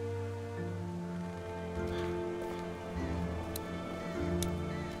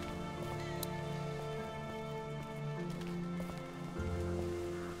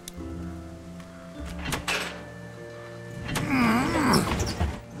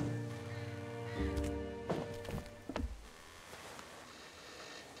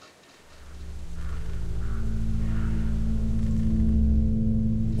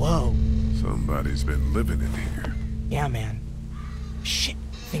 Whoa. Somebody's been living in here. Yeah, man. Shit,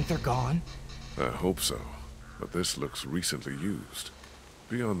 think they're gone? I hope so, but this looks recently used.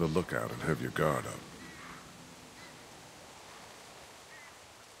 Be on the lookout and have your guard up.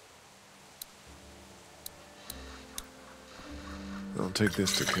 I'll take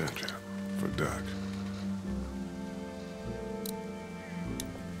this to Katja for Doug.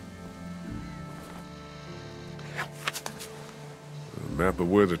 A map of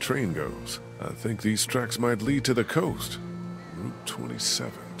where the train goes. I think these tracks might lead to the coast. Route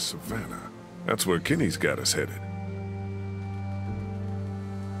 27, Savannah. That's where Kenny's got us headed.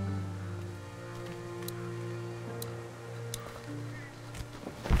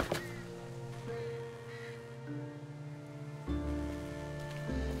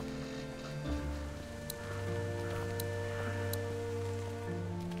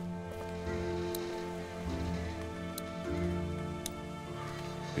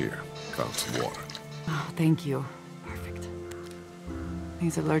 Here, found some water. Oh, thank you. Perfect.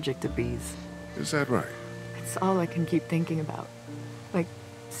 He's allergic to bees. Is that right? It's all I can keep thinking about. Like,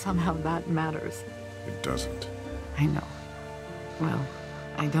 somehow that matters. It doesn't. I know. Well,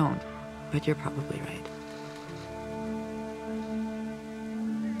 I don't, but you're probably right.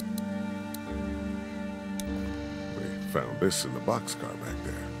 We found this in the boxcar back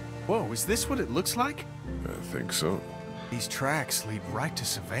there. Whoa, is this what it looks like? I think so. These tracks lead right to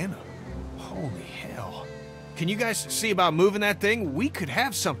Savannah. Holy hell. Can you guys see about moving that thing? We could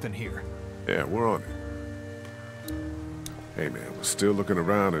have something here. Yeah, we're on it. Hey man, we're still looking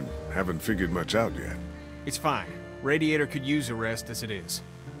around and haven't figured much out yet. It's fine. Radiator could use a rest as it is.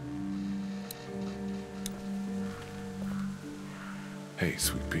 Hey,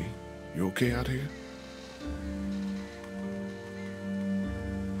 Sweet Pea, you okay out here?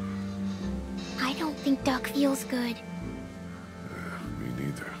 I don't think Duck feels good. Me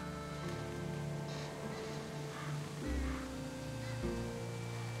neither.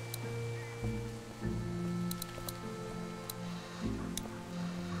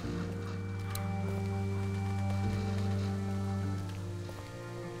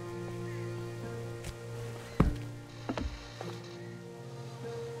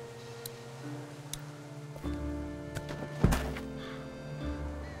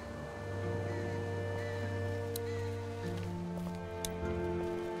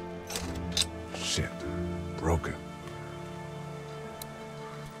 Shit. Broken.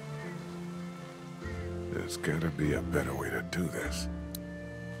 There's gotta be a better way to do this.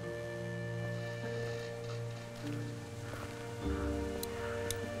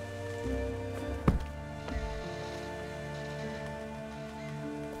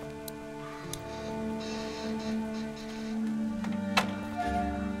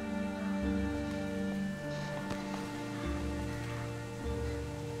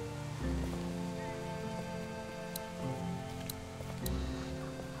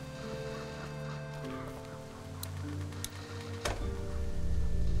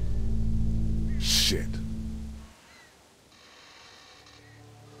 Shit.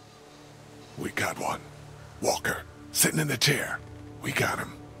 We got one. Walker, sitting in the chair. We got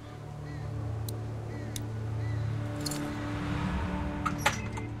him.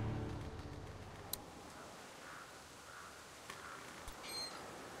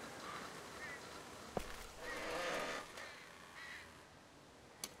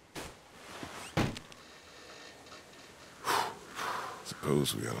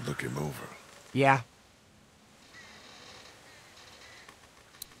 Suppose we ought to look him over. Yeah.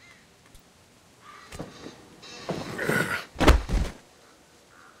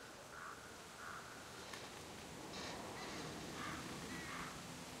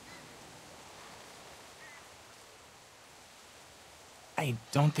 I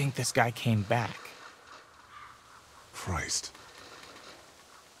don't think this guy came back. Christ.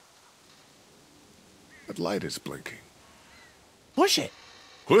 That light is blinking. Push it.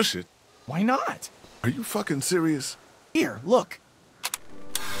 Push it? Why not? Are you fucking serious? Here, look.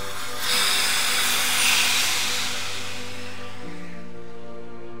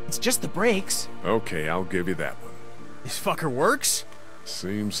 It's just the brakes. Okay, I'll give you that one. This fucker works?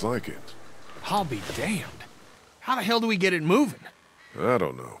 Seems like it. I'll be damned. How the hell do we get it moving? I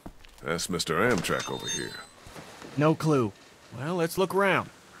don't know. Ask Mr. Amtrak over here. No clue. Well, let's look around.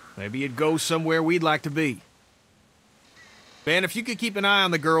 Maybe it goes somewhere we'd like to be. Ben, if you could keep an eye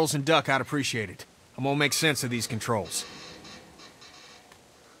on the girls and Duck, I'd appreciate it. I'm gonna make sense of these controls.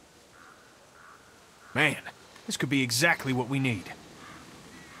 Man, this could be exactly what we need.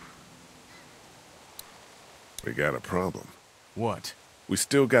 We got a problem. What? We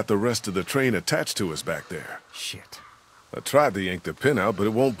still got the rest of the train attached to us back there. Shit. I tried to yank the pin out, but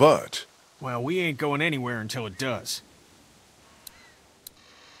it won't budge. Well, we ain't going anywhere until it does.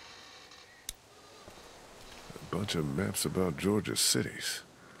 A bunch of maps about Georgia's cities.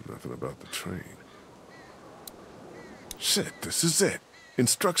 Nothing about the train. Shit, this is it.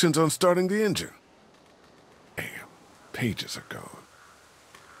 Instructions on starting the engine. Damn, pages are gone.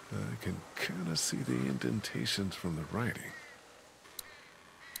 I can kind of see the indentations from the writing.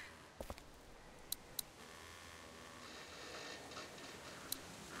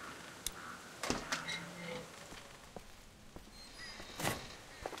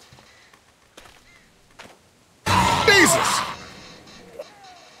 Jesus!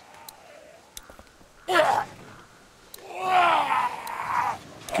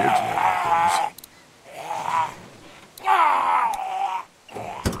 Kids know things.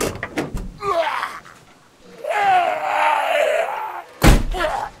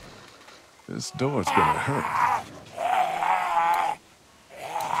 This door's gonna hurt.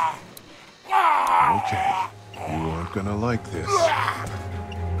 Okay, you aren't gonna like this.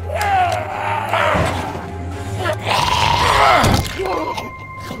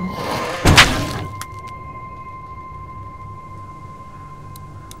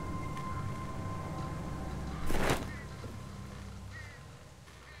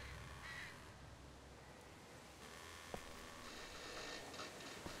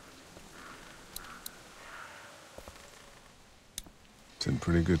 It's in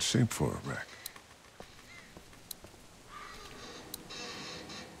pretty good shape for a wreck.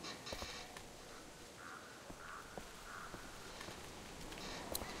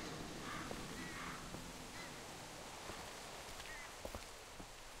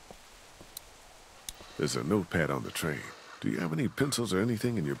 There's a notepad on the train. Do you have any pencils or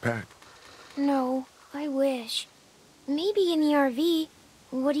anything in your pack? No, I wish. Maybe in the RV.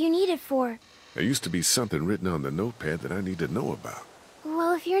 What do you need it for? There used to be something written on the notepad that I need to know about.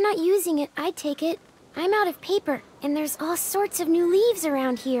 Well, if you're not using it, I'd take it. I'm out of paper, and there's all sorts of new leaves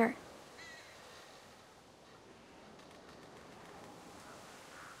around here.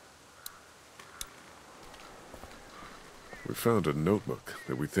 We found a notebook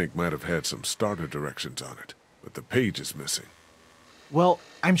that we think might have had some starter directions on it, but the page is missing. Well,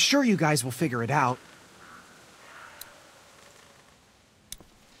 I'm sure you guys will figure it out.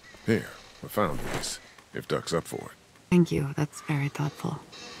 Here, I found these, if Duck's up for it. Thank you. That's very thoughtful.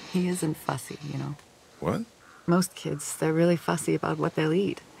 He isn't fussy, you know. What? Most kids, they're really fussy about what they'll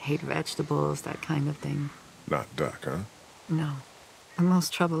eat. Hate vegetables, that kind of thing. Not Duck, huh? No. The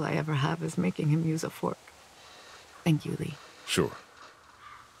most trouble I ever have is making him use a fork. Thank you, Lee. Sure.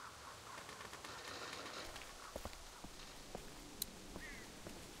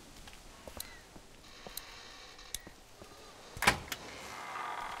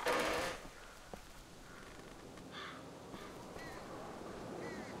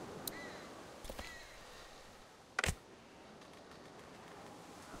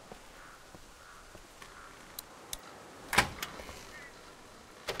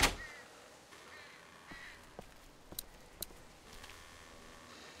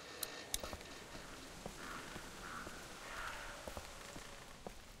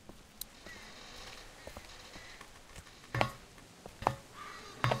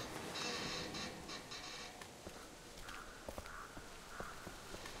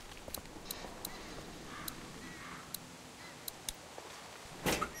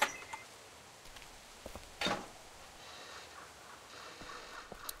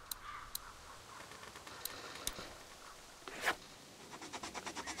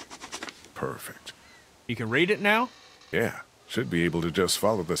 Perfect. You can read it now? Yeah, should be able to just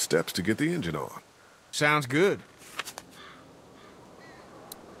follow the steps to get the engine on. Sounds good.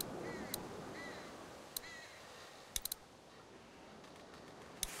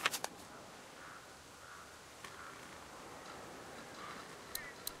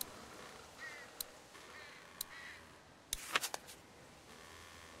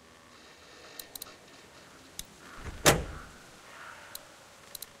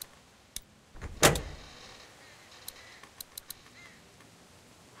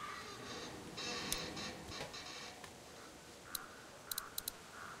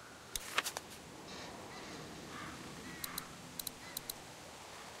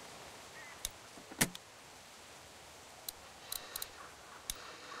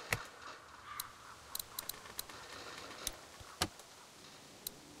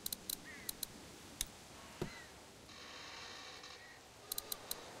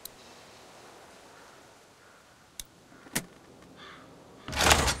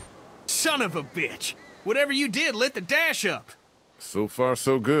 Son of a bitch! Whatever you did lit the dash up! So far,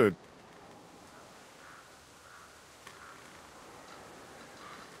 so good.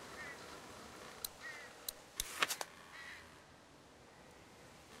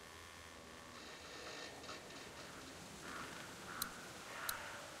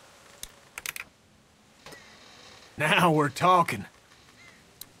 Now we're talking.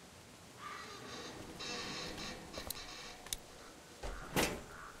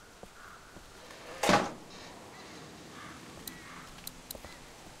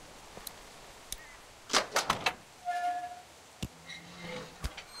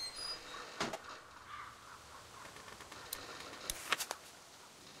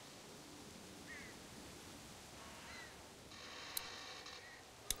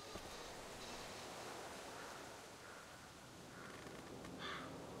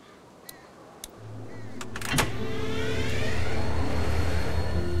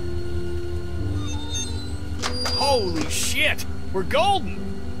 Holy shit! We're golden!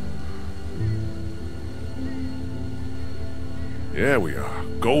 Yeah, we are.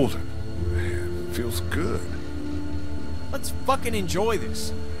 Golden. Man, feels good. Let's fucking enjoy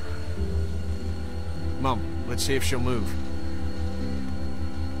this. Mom, let's see if she'll move.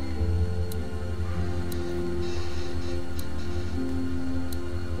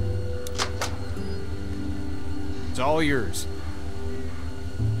 It's all yours.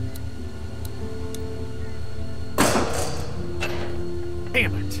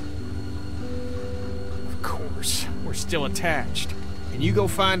 Damn it. Of course, we're still attached. Can you go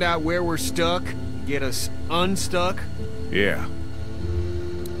find out where we're stuck? Get us unstuck? Yeah.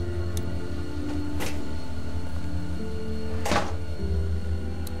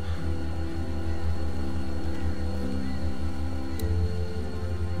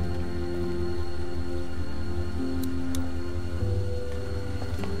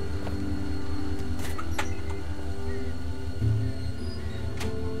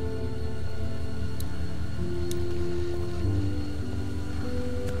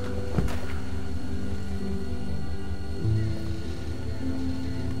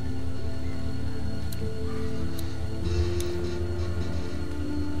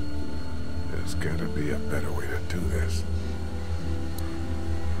 There's gotta be a better way to do this.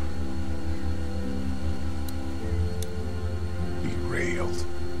 Derailed.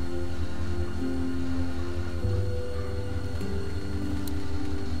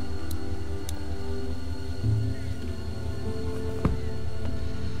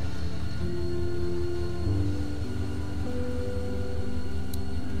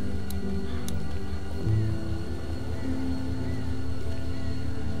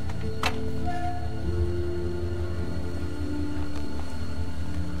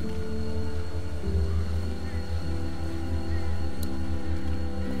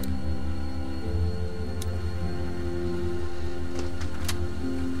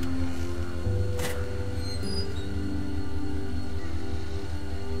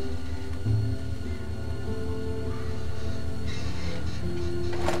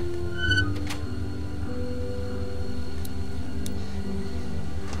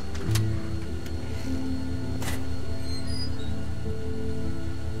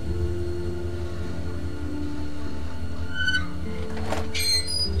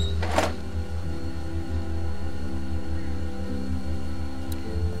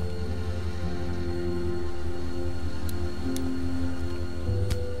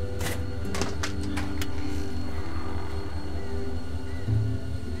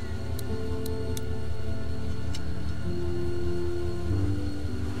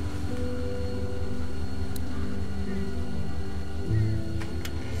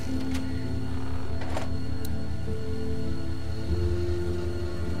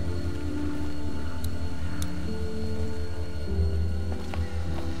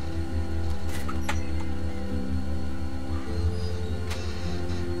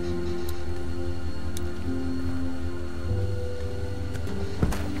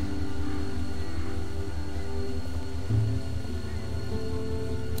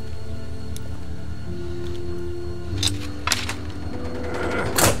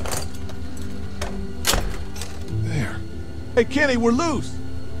 Hey, Kenny, we're loose.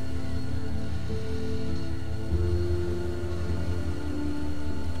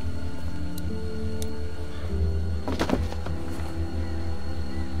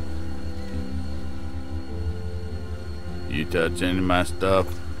 You touch any of my stuff?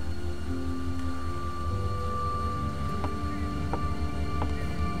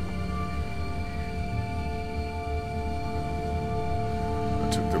 I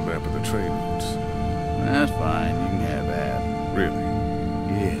took the map of the train routes. That's fine. You can have that. Really?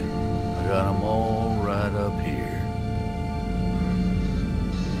 Yeah. I got them all right up here.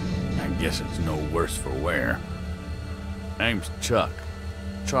 I guess it's no worse for wear. Name's Chuck.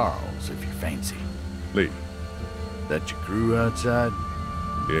 Charles, if you fancy. Lee. That your crew outside?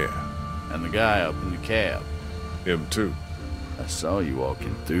 Yeah. And the guy up in the cab? Him too. I saw you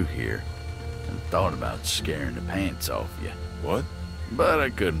walking through here and thought about scaring the pants off you. What? But I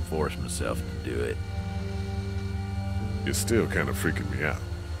couldn't force myself to do it. You're still kind of freaking me out.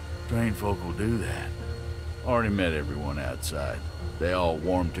 Train folk will do that. Already met everyone outside. They all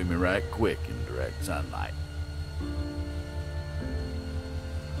warmed to me right quick in direct sunlight.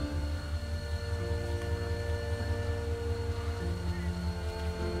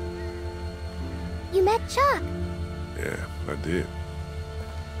 You met Chuck. Yeah, I did.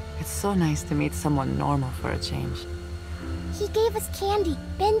 It's so nice to meet someone normal for a change. He gave us candy.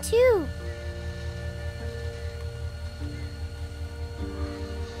 Ben too.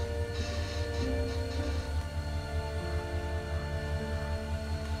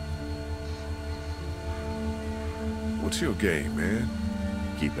 What's your game, man?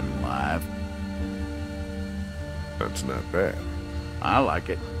 Keeping alive. That's not bad. I like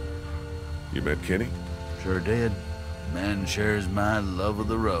it. You met Kenny? Sure did. Man shares my love of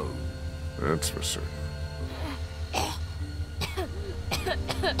the road. That's for certain.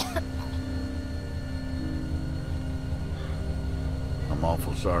 I'm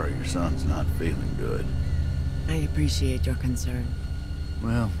awful sorry your son's not feeling good. I appreciate your concern.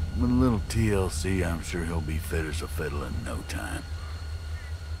 Well, with a little TLC, I'm sure he'll be fit as a fiddle in no time.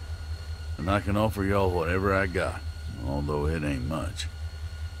 And I can offer y'all whatever I got, although it ain't much.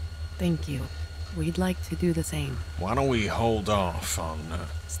 Thank you. We'd like to do the same. Why don't we hold off on...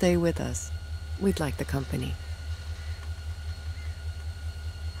 Stay with us. We'd like the company.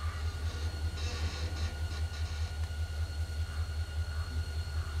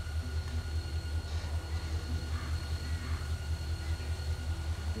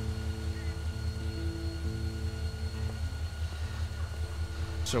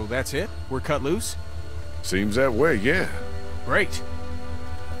 So that's it? We're cut loose? Seems that way, yeah. Great.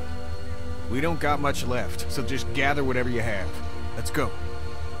 We don't got much left, so just gather whatever you have. Let's go.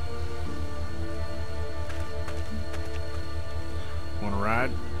 Want to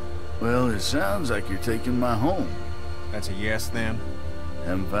ride? Well, it sounds like you're taking my home. That's a yes, then?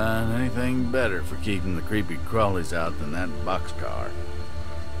 Haven't found anything better for keeping the creepy crawlies out than that boxcar.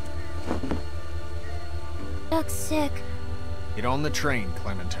 Duck's sick. Get on the train,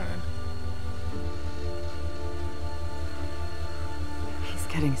 Clementine. He's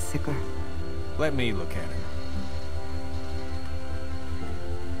getting sicker. Let me look at him.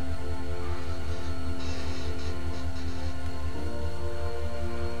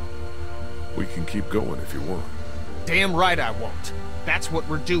 We can keep going if you want. Damn right I won't. That's what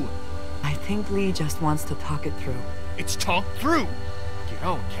we're doing. I think Lee just wants to talk it through. It's talked through! Get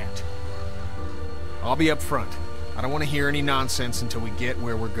on, Cat. I'll be up front. I don't want to hear any nonsense until we get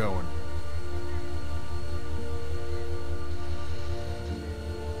where we're going.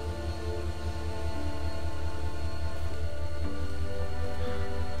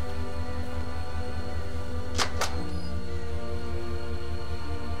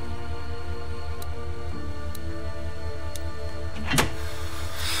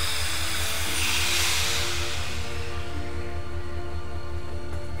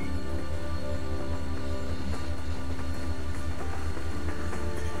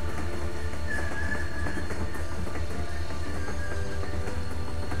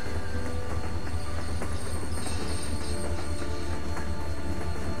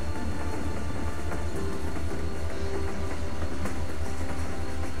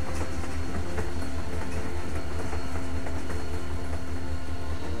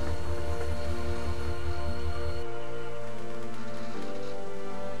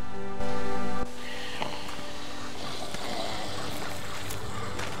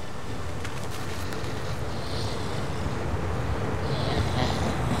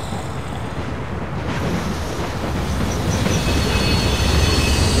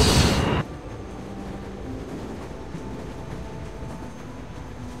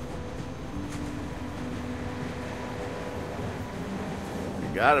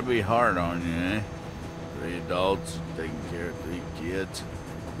 Gotta be hard on you, eh? 3 adults taking care of 3 kids.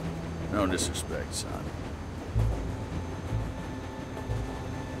 No disrespect, son.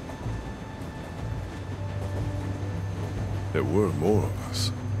 There were more of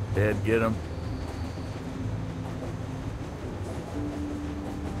us. Dad get them?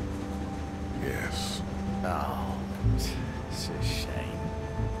 Yes. Oh, it's a shame.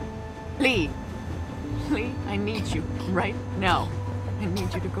 Lee! Lee, I need you right now. I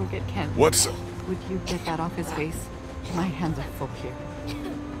need you to go get Ken. What's up? Would you get that off his face? My hands are full here.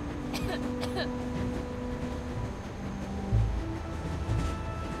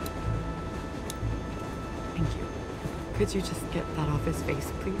 Thank you. Could you just get that off his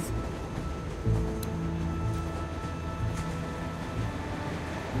face, please?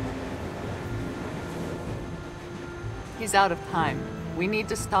 He's out of time. We need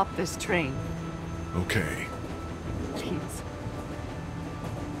to stop this train. Okay. Please.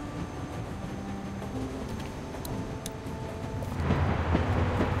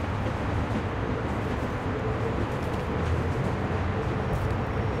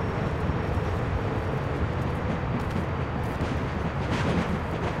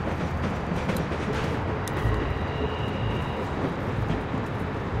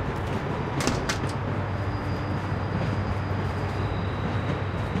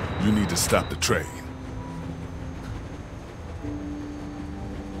 You need to stop the train.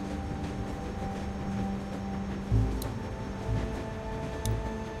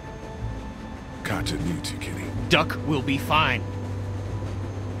 Katjaa needs you, Kenny. Duck will be fine.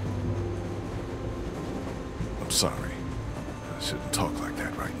 I'm sorry. I shouldn't talk like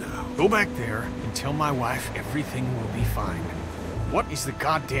that right now. Go back there and tell my wife everything will be fine. What is the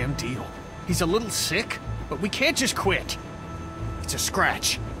goddamn deal? He's a little sick, but we can't just quit. It's a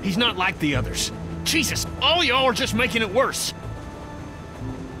scratch. He's not like the others. Jesus, all y'all are just making it worse.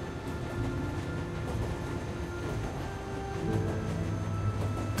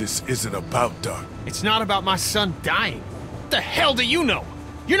 This isn't about Duck. It's not about my son dying. What the hell do you know?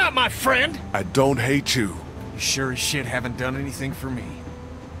 You're not my friend. I don't hate you. You sure as shit haven't done anything for me.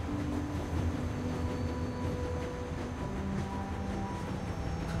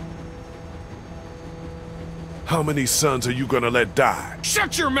 How many sons are you gonna let die?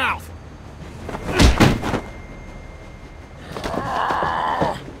 Shut your mouth!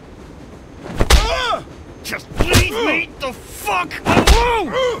 Just leave me the fuck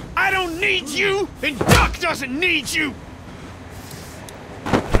alone! I don't need you, and Duck doesn't need you!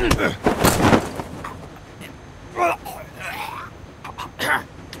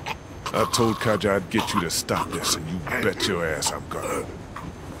 I told Katjaa I'd get you to stop this, and you bet your ass I'm gonna.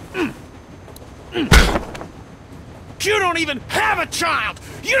 You don't even have a child!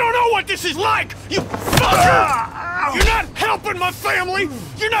 You don't know what this is like! You fucker! You're not helping my family!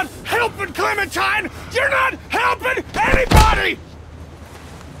 You're not helping Clementine! You're not helping anybody!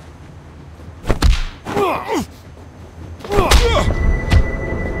 I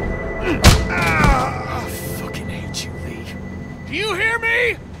fucking hate you, Lee. Do you hear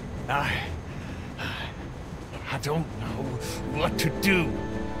me? I don't know what to do.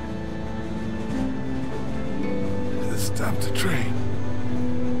 Stop the train.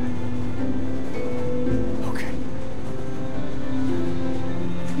 Okay.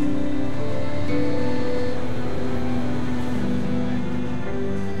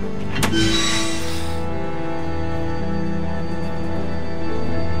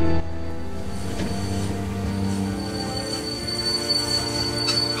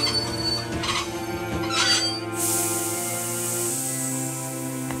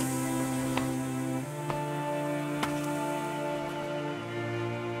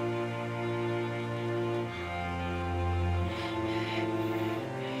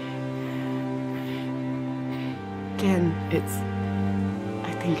 Again,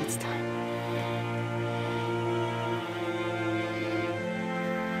 I think it's time.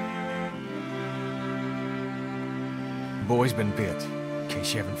 The boy's been bit, in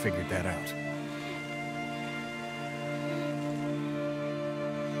case you haven't figured that out.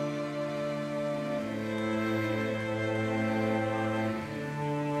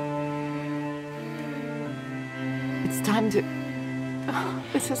 It's time to... Oh,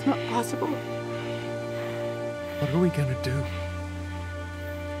 this is not possible. What are we gonna do?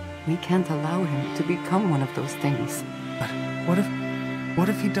 We can't allow him to become one of those things. But what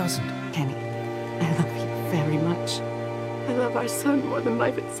if he doesn't? Kenny, I love you very much. I love our son more than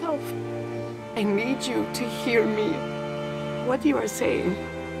life itself. I need you to hear me. What you are saying,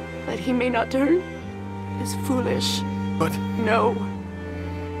 that he may not turn, is foolish. But... No.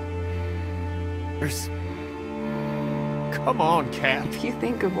 There's... Come on, Kat. If you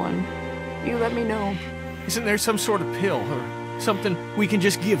think of one, you let me know. Isn't there some sort of pill or something we can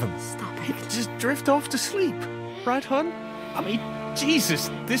just give him? Stop it. Just drift off to sleep. Right, hun? I mean, Jesus,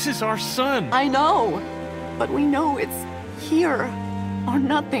 this is our son. I know. But we know it's here or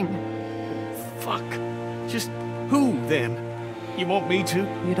nothing. Fuck. Just who, then? You want me to?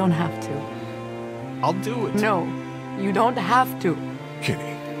 You don't have to. I'll do it. No, you don't have to.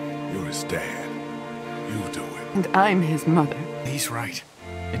 Kenny, you're his dad. You do it. And I'm his mother. He's right.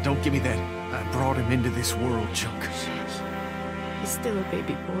 And don't give me that I brought him into this world junk. He's still a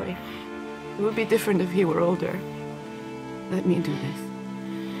baby boy. It would be different if he were older. Let me do this.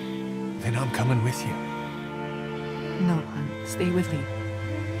 Then I'm coming with you. No, hon. Stay with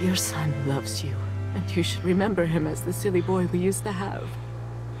Lee. Your son loves you, and you should remember him as the silly boy we used to have.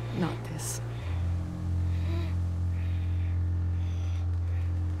 Not this.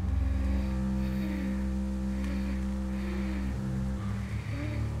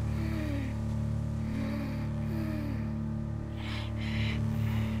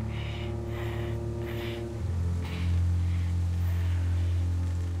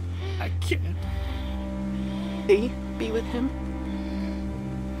 I can't. Lee, be with him.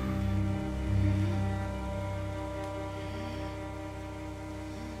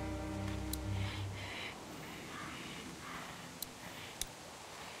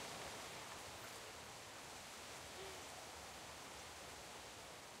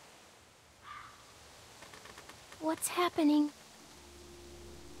 What's happening?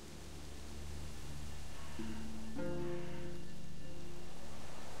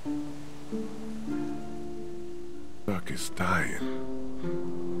 She's dying.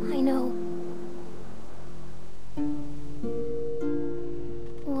 I know.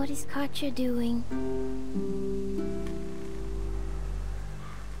 What is Katjaa doing?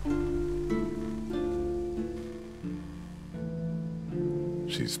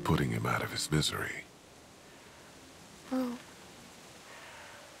 She's putting him out of his misery. Oh.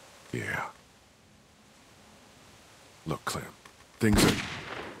 Yeah. Look, Clem. Things are...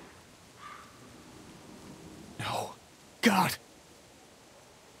 No. God!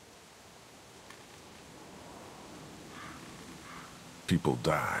 People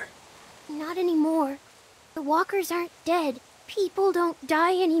die. Not anymore. The walkers aren't dead. People don't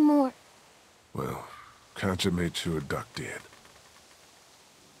die anymore. Well, Katjaa made sure Duck did.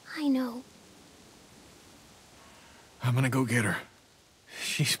 I know. I'm gonna go get her.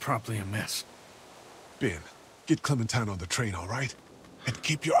 She's probably a mess. Ben, get Clementine on the train, all right? And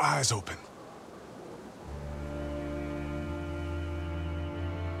keep your eyes open.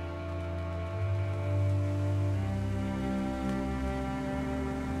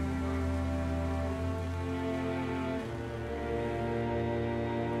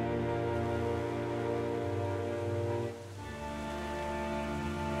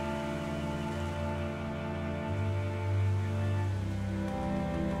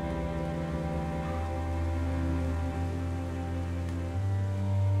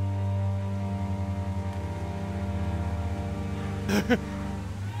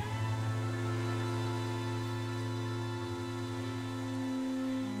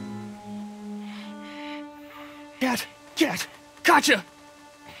 Cat! Katjaa!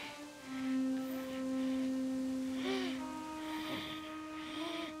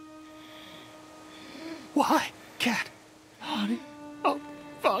 Why? Cat? Honey? Oh,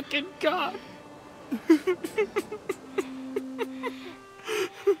 fucking God!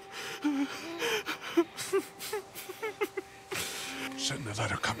 Shouldn't have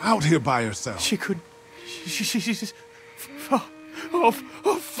let her come out here by herself. She couldn't. She's... Oh,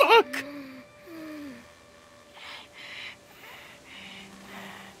 fuck!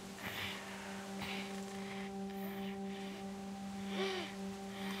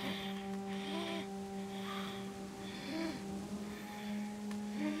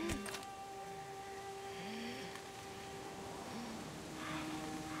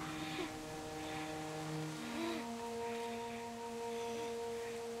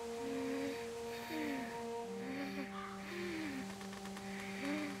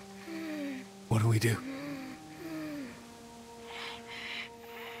 What do we do?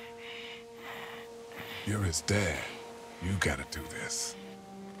 You're his dad. You gotta do this.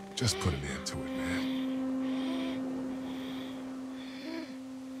 Just put an end to it, man.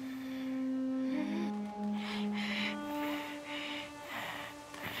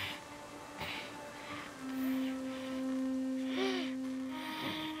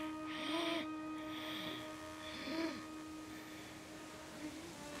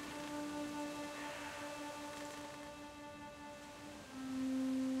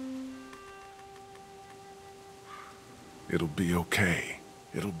 It'll be okay.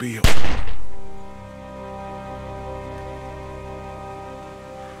 It'll be okay.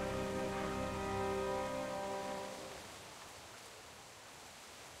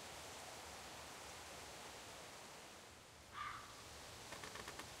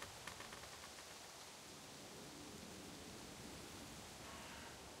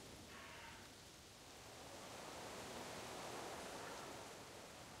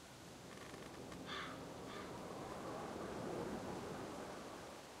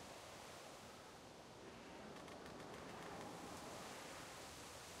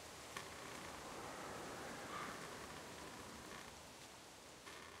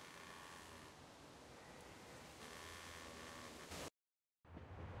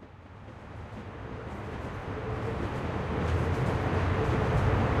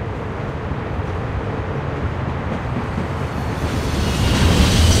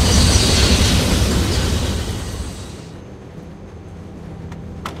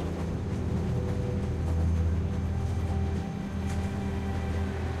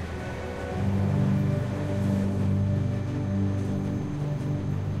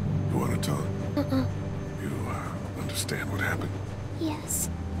 Understand what happened? Yes.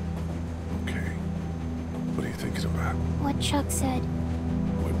 Okay. What are you thinking about? What Chuck said.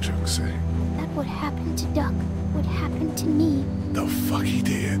 What Chuck say? That what happened to Duck would happen to me. The fuck he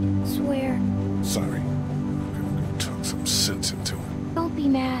did? Swear. Sorry. I'm gonna talk some sense into him. Don't be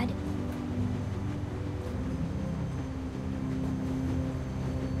mad.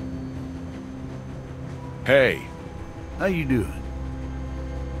 Hey. How you doing?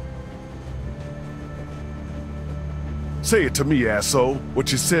 Say it to me, asshole.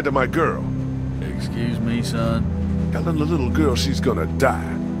 What you said to my girl. Excuse me, son? Telling the little girl she's gonna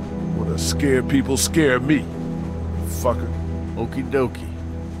die. Wanna scare people, scare me. Fucker. Okie dokie.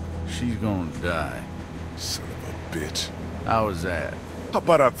 She's gonna die. Son of a bitch. How was that? How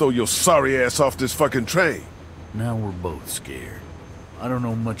about I throw your sorry ass off this fucking train? Now we're both scared. I don't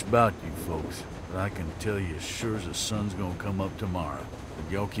know much about you folks, but I can tell you as sure as the sun's gonna come up tomorrow.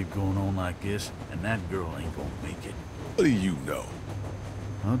 If y'all keep going on like this, and that girl ain't gonna make it. What do you know?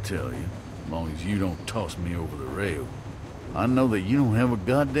 I'll tell you, as long as you don't toss me over the rail. I know that you don't have a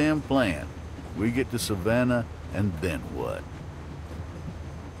goddamn plan. We get to Savannah, and then what?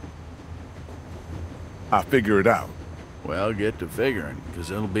 I'll figure it out. Well, get to figuring, because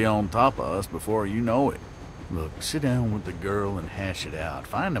it'll be on top of us before you know it. Look, sit down with the girl and hash it out.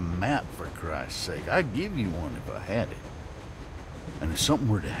 Find a map, for Christ's sake. I'd give you one if I had it. And if something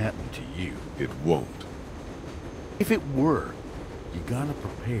were to happen to you... It won't. If it were, you gotta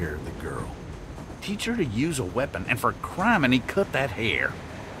prepare the girl. Teach her to use a weapon, and for criminy, cut that hair.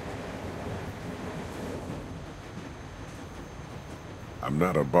 I'm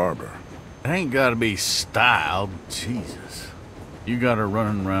not a barber. It ain't gotta be styled, Jesus. You got her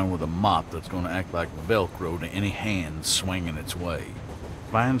running around with a mop that's gonna act like Velcro to any hand swinging its way.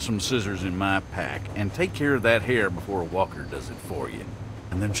 Find some scissors in my pack, and take care of that hair before Walker does it for you.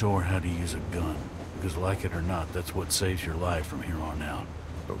 And then show her how to use a gun, because like it or not, that's what saves your life from here on out.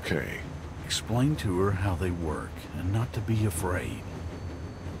 Okay. Explain to her how they work, and not to be afraid.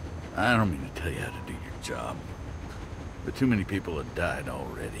 I don't mean to tell you how to do your job, but too many people have died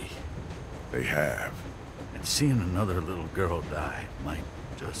already. They have. And seeing another little girl die might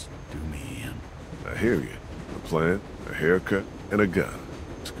just do me in. I hear you. A plan, a haircut, and a gun.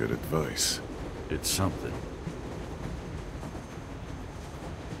 It's good advice. It's something.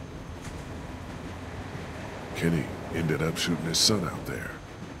 Kenny ended up shooting his son out there.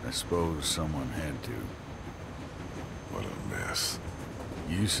 I suppose someone had to. What a mess.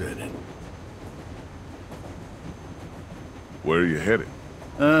 You said it. Where are you headed?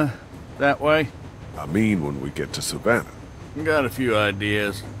 That way? I mean when we get to Savannah. Got a few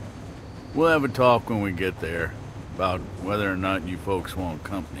ideas. We'll have a talk when we get there about whether or not you folks want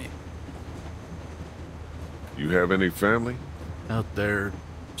company. You have any family? Out there,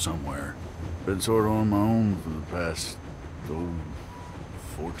 somewhere. Been sort of on my own for the past,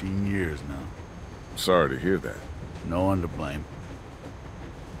 14 years now. Sorry to hear that. No one to blame.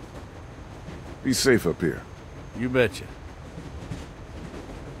 Be safe up here. You betcha.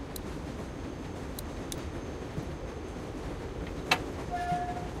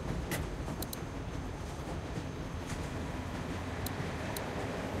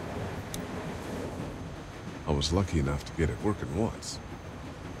 I was lucky enough to get it working once.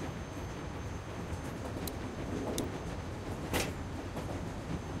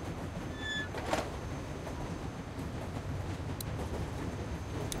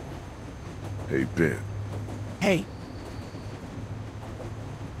 Hey, Ben. Hey.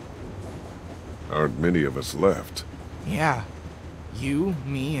 Aren't many of us left. Yeah. You,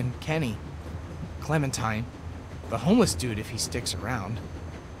 me, and Kenny. Clementine. The homeless dude if he sticks around.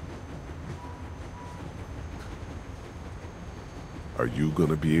 Are you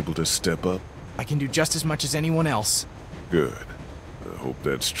gonna be able to step up? I can do just as much as anyone else. Good. I hope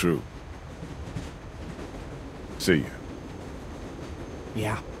that's true. See ya.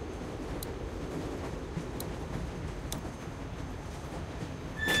 Yeah.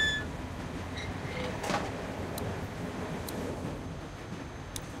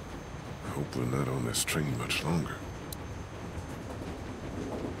 I hope we're not on this train much longer.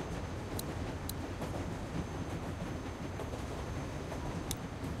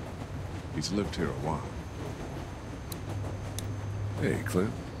 He's lived here a while. Hey,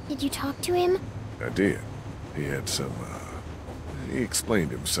 Clint. Did you talk to him? I did. He had some, he explained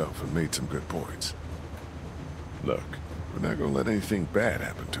himself and made some good points. Look, we're not gonna let anything bad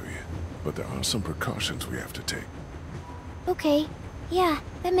happen to you, but there are some precautions we have to take. Okay. Yeah,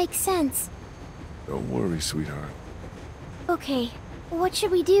 that makes sense. Don't worry, sweetheart. Okay. What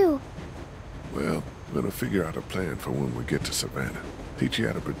should we do? Well, we're gonna figure out a plan for when we get to Savannah. Teach you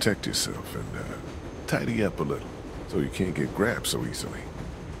how to protect yourself and, tidy up a little, so you can't get grabbed so easily.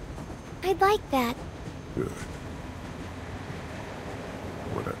 I'd like that. Good.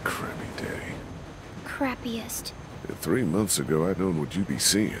 What a crappy day. Crappiest. 3 months ago, I'd known what you'd be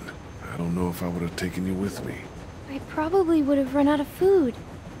seeing. I don't know if I would have taken you with me. I probably would have run out of food.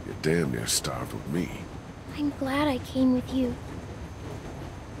 You're damn near starved with me. I'm glad I came with you.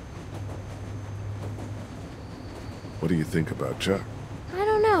 What do you think about Chuck? I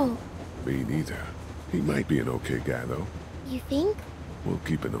don't know. Me neither. He might be an okay guy, though. You think? We'll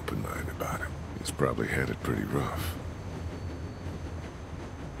keep an open mind about him. He's probably had it pretty rough.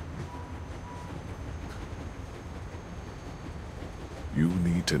 You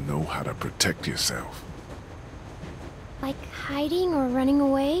need to know how to protect yourself. Like hiding or running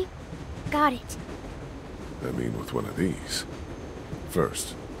away? Got it. I mean, with one of these.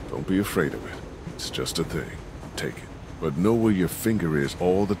 First, don't be afraid of it. It's just a thing. Take it. But know where your finger is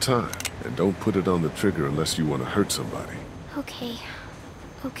all the time. And don't put it on the trigger unless you want to hurt somebody. Okay.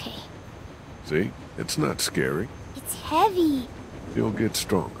 Okay. See? It's not scary. It's heavy. You'll get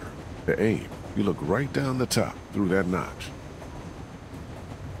stronger. To aim, you look right down the top, through that notch.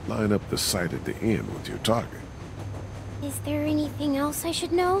 Line up the sight at the end with your target. Is there anything else I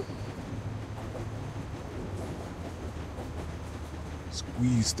should know?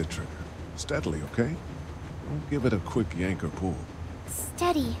 Squeeze the trigger. Steadily, okay? Don't give it a quick yank or pull.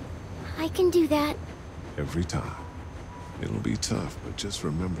 Steady. I can do that. Every time. It'll be tough, but just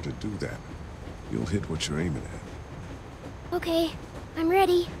remember to do that. You'll hit what you're aiming at. Okay, I'm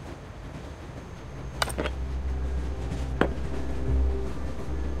ready.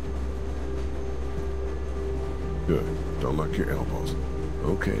 Good. Don't lock your elbows.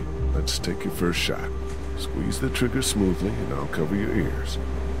 Okay, let's take your first shot. Squeeze the trigger smoothly, and I'll cover your ears.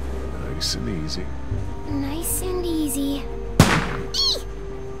 Nice and easy. Nice and easy.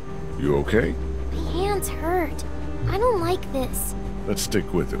 You okay? My hands hurt. I don't like this. Let's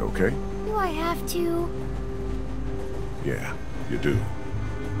stick with it, okay? Do I have to? Yeah, you do.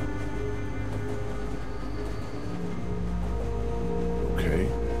 Okay,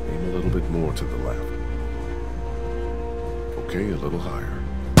 aim a little bit more to the left. Okay, a little higher.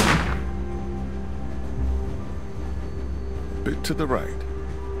 A bit to the right.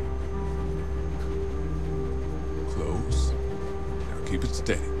 Close. Now keep it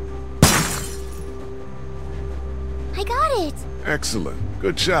steady. I got it! Excellent.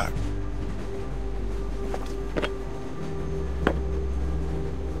 Good shot.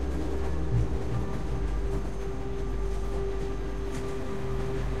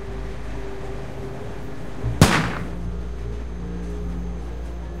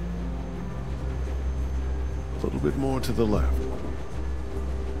 A little bit more to the left.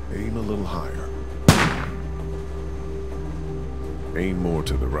 Aim a little higher. Aim more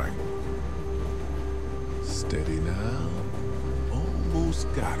to the right. Steady now.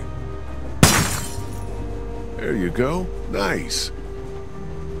 Almost got it. There you go. Nice.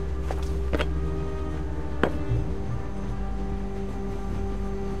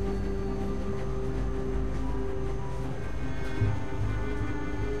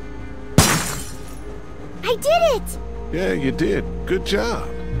 I did it! Yeah, you did. Good job.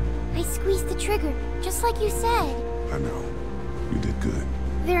 I squeezed the trigger, just like you said. I know. You did good.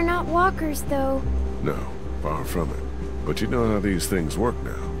 They're not walkers, though. No, far from it. But you know how these things work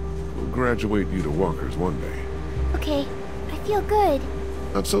now. We'll graduate you to walkers one day. Okay, I feel good.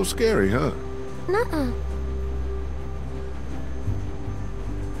 Not so scary, huh? Nuh-uh.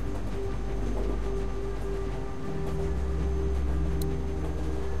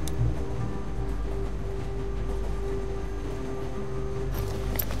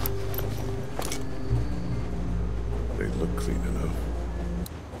 They look clean enough.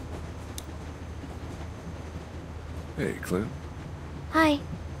 Hey, Clint. Hi.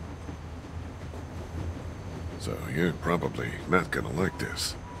 So you're probably not gonna like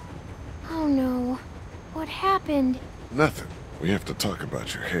this. Oh no. What happened? Nothing. We have to talk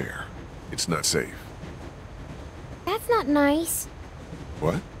about your hair. It's not safe. That's not nice.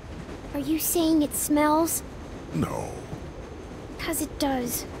 What? Are you saying it smells? No. 'Cause it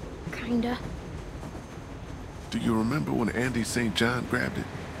does. Kinda. Do you remember when Andy St. John grabbed it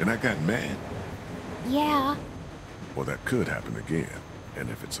and I got mad? Yeah. Well, that could happen again. And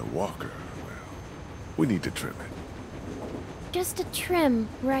if it's a walker, well, we need to trim it. Just a trim,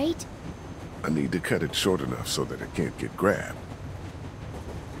 right? I need to cut it short enough so that it can't get grabbed.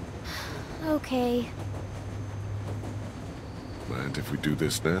 Okay. Mind if we do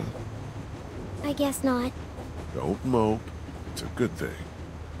this now? I guess not. Don't mope. It's a good thing.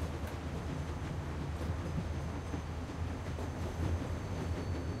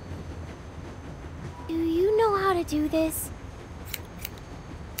 Do you know how to do this?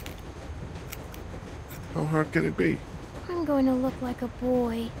 How hard can it be? I'm going to look like a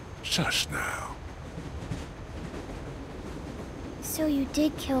boy. Shush now. So you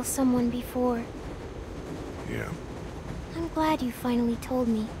did kill someone before. Yeah, I'm glad you finally told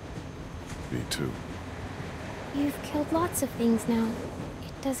me. me too. You've killed lots of things now.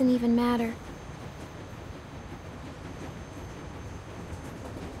 It doesn't even matter.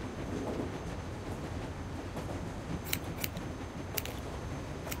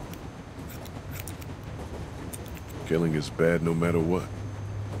 Killing is bad no matter what.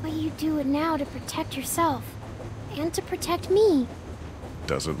 But you do it now to protect yourself. And to protect me.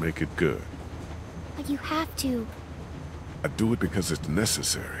 Doesn't make it good. But you have to. I do it because it's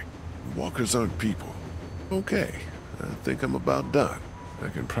necessary. Walkers aren't people. Okay, I think I'm about done. I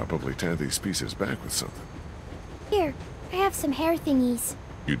can probably tie these pieces back with something. Here, I have some hair thingies.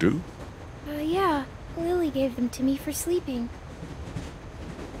 You do? Yeah. Lily gave them to me for sleeping.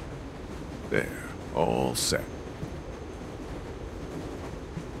 There, all set.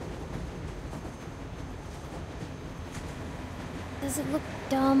 Does it look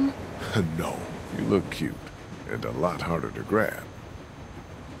dumb? No, you look cute. And a lot harder to grab.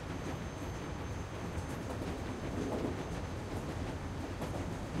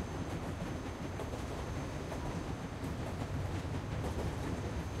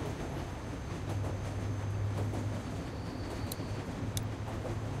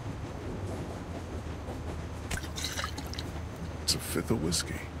 It's a fifth of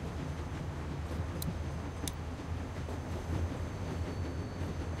whiskey.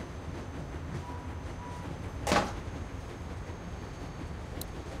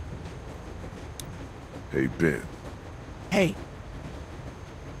 Hey, Ben. Hey.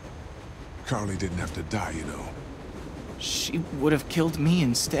 Carly didn't have to die, you know. She would have killed me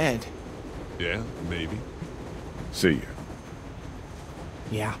instead. Yeah, maybe. See ya.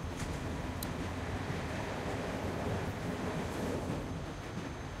 Yeah.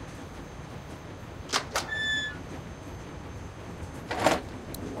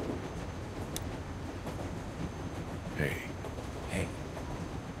 Hey. Hey.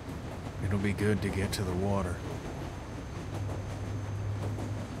 It'll be good to get to the water.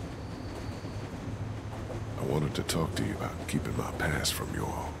 I wanted to talk to you about keeping my past from you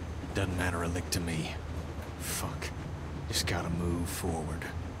all. Doesn't matter a lick to me. Fuck. Just gotta move forward.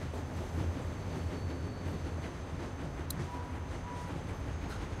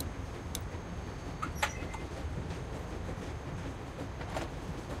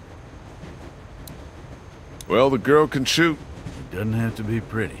 Well, the girl can shoot. It doesn't have to be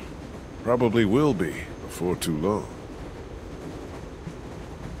pretty. Probably will be before too long.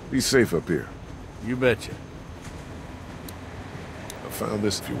 Be safe up here. You betcha. I found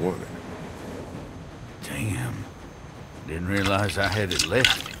this if you want it. Damn. Didn't realize I had it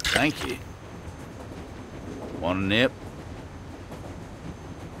left. Thank you. Want a nip?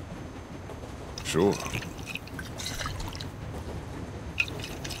 Sure.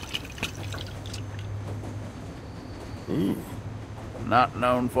 Ooh. Not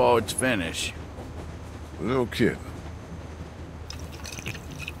known for its finish. No kidding.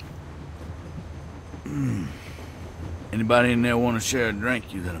 Anybody in there want to share a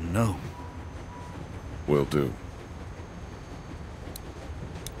drink, you let them know. Will do.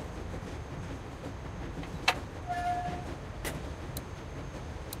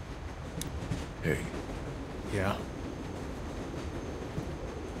 Hey. Yeah?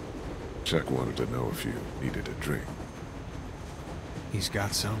 Chuck wanted to know if you needed a drink. He's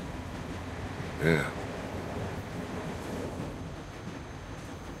got some? Yeah.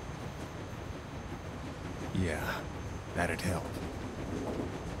 Yeah, that'd help.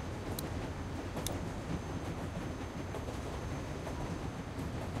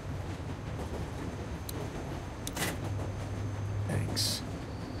 Thanks.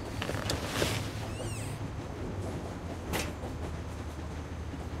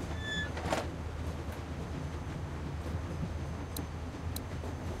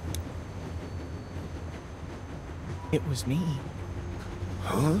 It was me.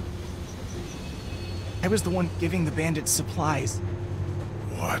 Huh? I was the one giving the bandits supplies.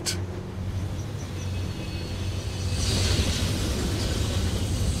 What?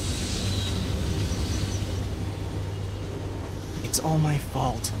 It's all my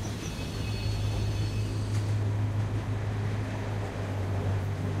fault.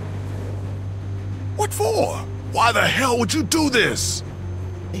 What for? Why the hell would you do this?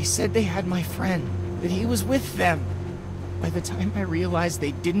 They said they had my friend, that he was with them. By the time I realized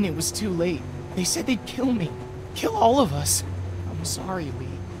they didn't, it was too late. They said they'd kill me. Kill all of us. I'm sorry, Lee.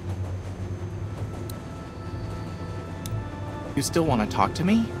 You still want to talk to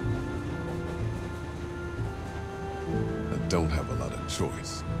me? I don't have a lot of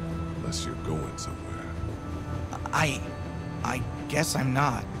choice, unless you're going somewhere. I guess I'm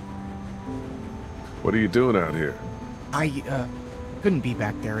not. What are you doing out here? I couldn't be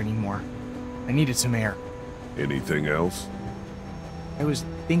back there anymore. I needed some air. Anything else? I was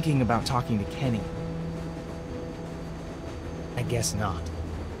thinking about talking to Kenny. I guess not.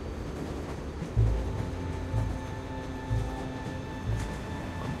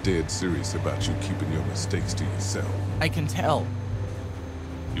 I'm dead serious about you keeping your mistakes to yourself. I can tell.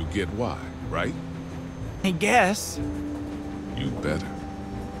 You get why, right? I guess. You better.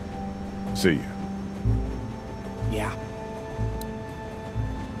 See ya. Yeah.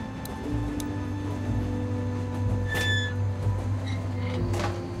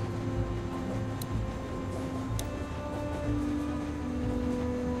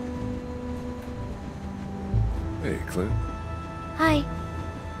 Hey, Clint. Hi.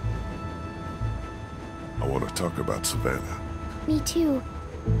 I want to talk about Savannah. Me too.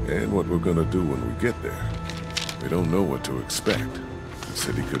 And what we're gonna do when we get there. We don't know what to expect. The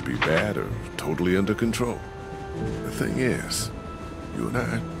city could be bad or totally under control. The thing is, you and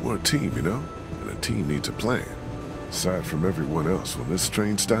I, we're a team, you know? And a team needs a plan. Aside from everyone else, when this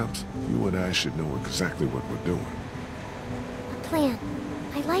train stops, you and I should know exactly what we're doing. A plan.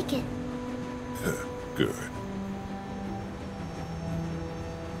 I like it. Good.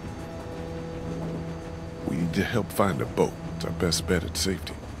 We need to help find a boat. It's our best bet at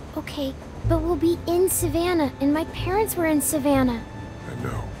safety. Okay, but we'll be in Savannah, and my parents were in Savannah. I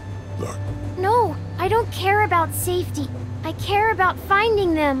know. Look, No, I don't care about safety. I care about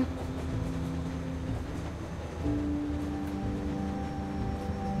finding them.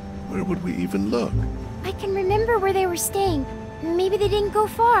 where would we even look? I can remember where they were staying. Maybe they didn't go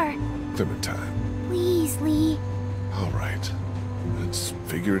far. Clementine. Please, Lee. All right. Let's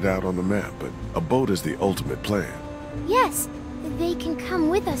figure it out on the map, but a boat is the ultimate plan. Yes, they can come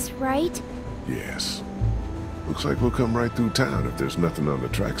with us, right? Yes. Looks like we'll come right through town if there's nothing on the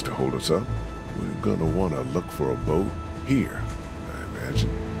tracks to hold us up. We're gonna want to look for a boat here, I imagine.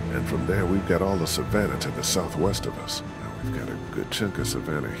 And from there, we've got all of Savannah to the southwest of us. Now we've got a good chunk of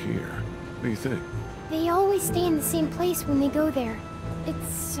Savannah here. What do you think? They always stay in the same place when they go there.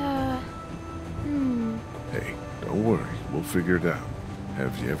 It's, Hey, don't worry. We'll figure it out.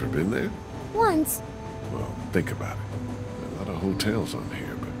 Have you ever been there? Once. Well, think about it. There are a lot of hotels on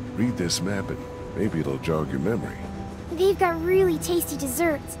here, but read this map and maybe it'll jog your memory. They've got really tasty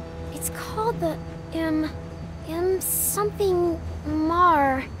desserts. It's called the, something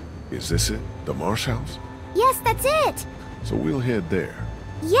Mar. Is this it? The Marsh House? Yes, that's it! So we'll head there.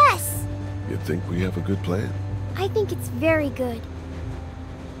 Yes! You think we have a good plan? I think it's very good.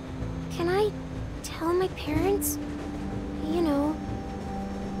 Can I tell my parents? You know.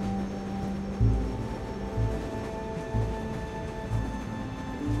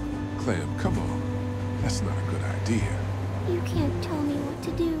 Clem, come on. That's not a good idea. You can't tell me what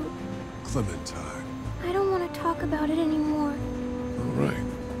to do. Clementine. I don't want to talk about it anymore. All right.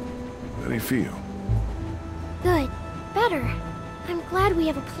 How do you feel? Good. Better. I'm glad we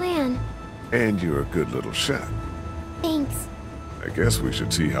have a plan. And you're a good little shot. Thanks. I guess we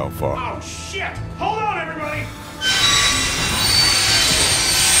should see how far. Oh, shit! Hold on, everybody!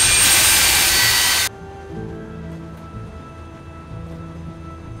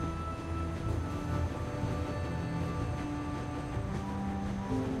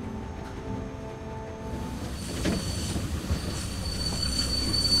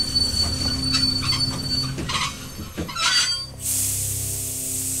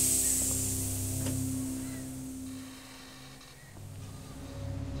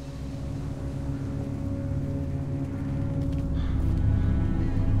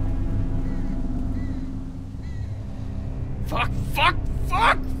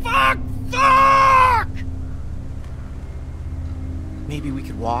 Fuck! Maybe we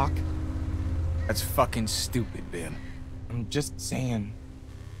could walk? That's fucking stupid, Ben. I'm just saying.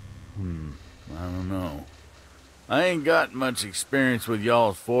 I don't know. I ain't got much experience with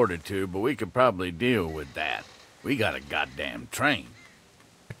y'all's fortitude, but we could probably deal with that. We got a goddamn train.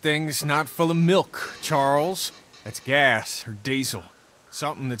 That thing's not full of milk, Charles. That's gas or diesel.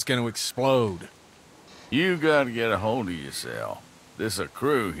 Something that's gonna explode. You gotta get a hold of yourself. This a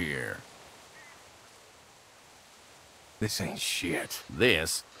crew here. This ain't shit.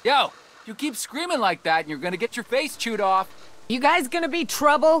 This? Yo, you keep screaming like that and you're gonna get your face chewed off. You guys gonna be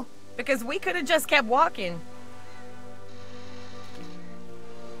trouble? Because we could have just kept walking.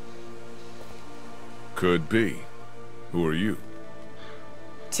 Could be. Who are you?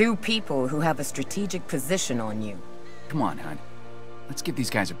 Two people who have a strategic position on you. Come on, hon. Let's give these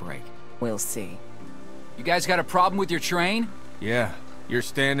guys a break. We'll see. You guys got a problem with your train? Yeah, you're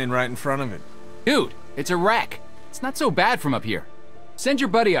standing right in front of it. Dude, it's a wreck. It's not so bad from up here. Send your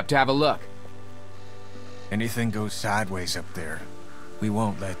buddy up to have a look. Anything goes sideways up there, we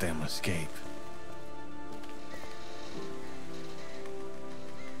won't let them escape.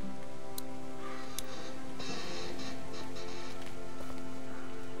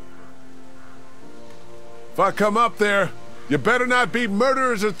 If I come up there, You better not be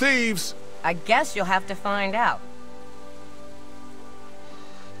murderers or thieves. I guess you'll have to find out.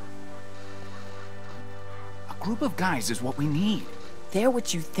 A group of guys is what we need. They're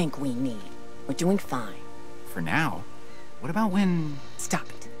what you think we need. We're doing fine. For now. What about when... Stop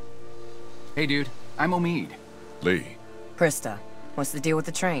it. Hey, dude. I'm Omid. Lee. Krista, what's the deal with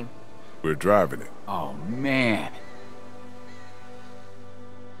the train? We're driving it. Oh, man.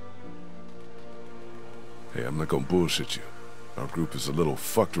 Hey, I'm not gonna bullshit you. Our group is a little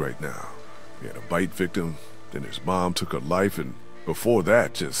fucked right now. We had a bite victim, then his mom took her life, and before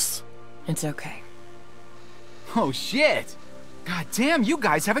that, just... It's okay. Oh, shit! God damn, you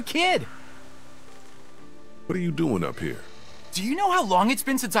guys have a kid! What are you doing up here? Do you know how long it's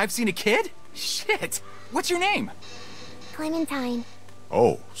been since I've seen a kid? Shit! What's your name? Clementine.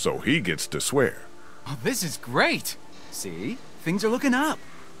 Oh, so he gets to swear. Oh, this is great! See? Things are looking up.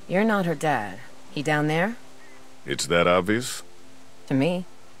 You're not her dad. He down there? It's that obvious? To me.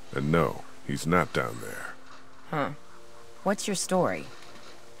 And no, he's not down there. Huh. What's your story?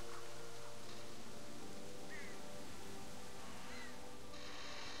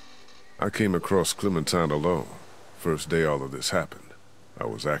 I came across Clementine alone. First day all of this happened. I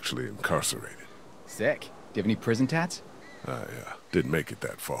was actually incarcerated. Sick. Do you have any prison tats? I didn't make it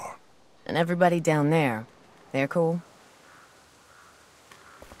that far. And everybody down there, they're cool?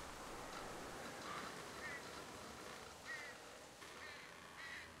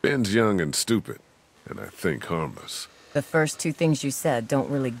 Ben's young and stupid, and I think harmless. The first two things you said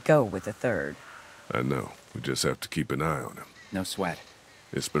don't really go with the third. I know. We just have to keep an eye on him. No sweat.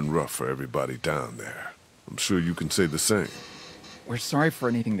 It's been rough for everybody down there. I'm sure you can say the same. We're sorry for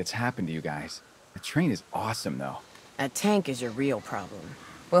anything that's happened to you guys. The train is awesome, though. That tank is your real problem.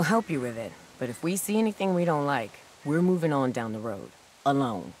 We'll help you with it, but if we see anything we don't like, we're moving on down the road.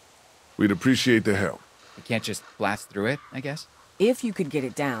 Alone. We'd appreciate the help. We can't just blast through it, I guess? If you could get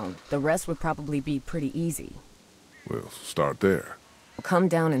it down, the rest would probably be pretty easy. We'll start there. We'll come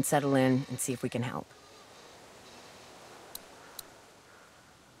down and settle in and see if we can help.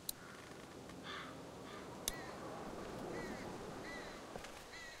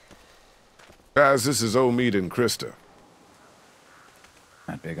 Guys, this is Omid and Krista.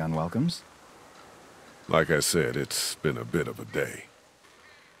 Not big on welcomes. Like I said, it's been a bit of a day.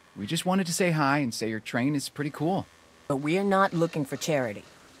 We just wanted to say hi and say your train is pretty cool. But we're not looking for charity.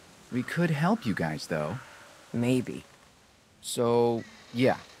 We could help you guys, though. Maybe. So,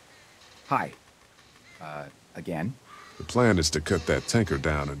 yeah. Hi. Again? The plan is to cut that tanker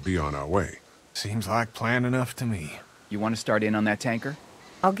down and be on our way. Seems like plan enough to me. You want to start in on that tanker?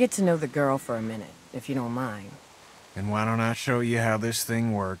 I'll get to know the girl for a minute, if you don't mind. And why don't I show you how this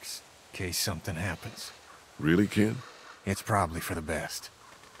thing works, in case something happens? Really, Ken? It's probably for the best.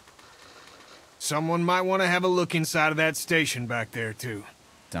 Someone might want to have a look inside of that station back there, too.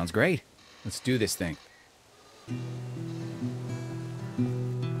 Sounds great. Let's do this thing.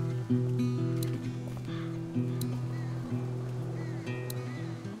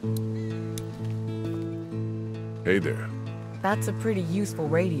 Hey there. That's a pretty useful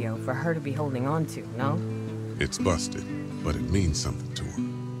radio for her to be holding on to, no? It's busted, but it means something to her.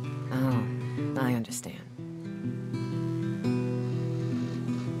 Oh, I understand.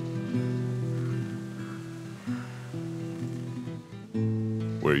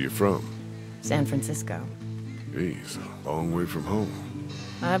 Where are you from? San Francisco. Jeez, a long way from home.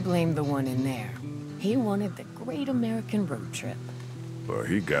 I blame the one in there. He wanted the great American road trip. Well,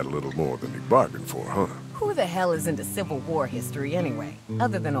 he got a little more than he bargained for, huh? Who the hell is into Civil War history anyway,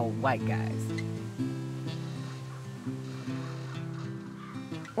 other than old white guys?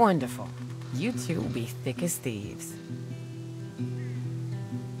 Wonderful. You two will be thick as thieves.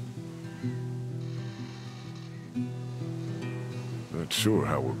 Not sure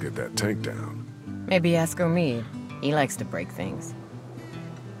how we'll get that tank down. Maybe ask Omid. He likes to break things.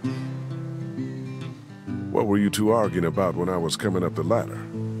 What were you two arguing about when I was coming up the ladder?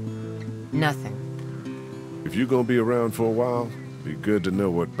 Nothing. If you're gonna be around for a while, be good to know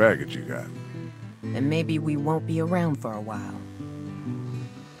what baggage you got. And maybe we won't be around for a while.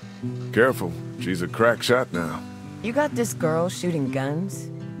 Careful, she's a crack shot now. You got this girl shooting guns?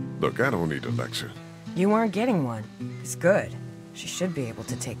 Look, I don't need a lecture. You weren't getting one. It's good. She should be able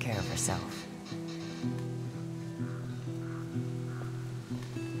to take care of herself.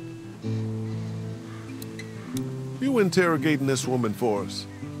 You interrogating this woman for us?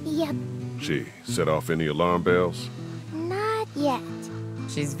 Yep. She set off any alarm bells? Not yet.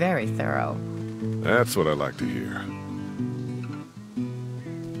 She's very thorough. That's what I like to hear.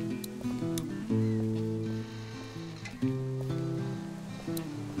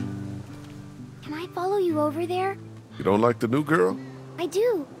 Can I follow you over there? You don't like the new girl? I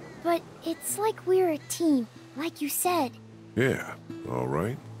do, but it's like we're a team, like you said. Yeah, all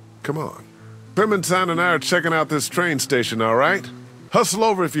right. Come on. Clementine and I are checking out this train station, all right? Hustle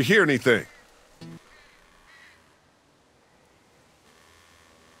over if you hear anything.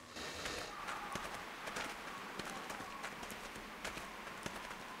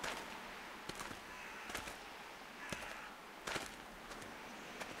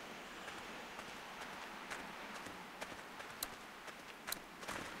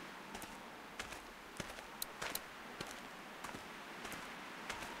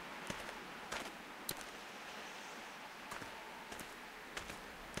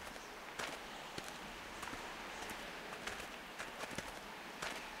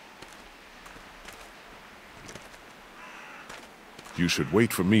 You should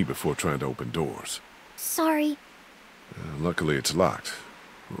wait for me before trying to open doors. Sorry. Luckily, it's locked.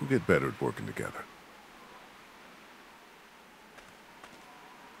 We'll get better at working together.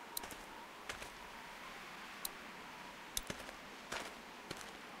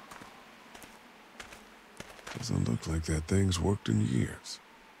 Doesn't look like that thing's worked in years.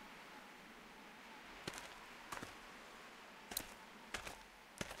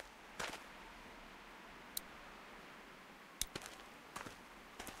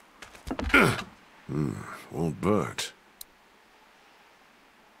 Won't budge.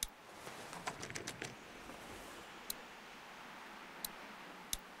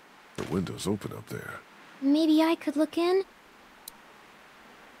 The window's open up there. Maybe I could look in?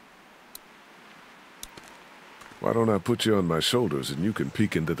 Why don't I put you on my shoulders and you can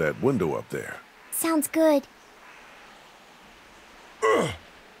peek into that window up there? Sounds good.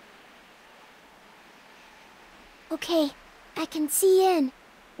 Okay, I can see in.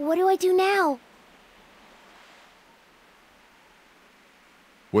 What do I do now?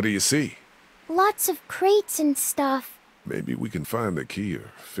 What do you see? Lots of crates and stuff. Maybe we can find the key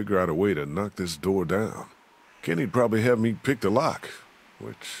or figure out a way to knock this door down. Kenny'd probably have me pick the lock,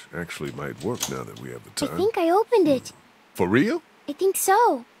 which actually might work now that we have the time. I think I opened it. For real? I think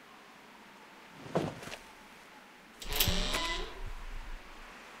so.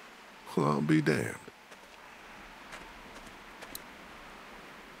 Well, I'll be damned.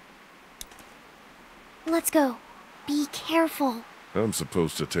 Let's go. Be careful. I'm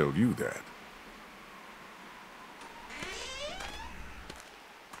supposed to tell you that.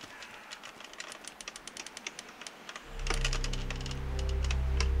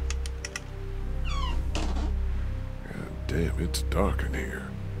 God damn, it's dark in here.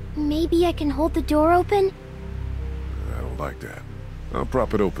 Maybe I can hold the door open? I don't like that. I'll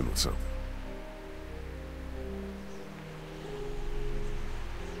prop it open with something.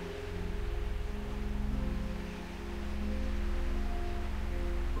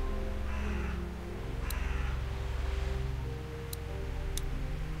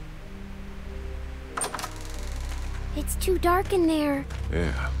 It's too dark in there.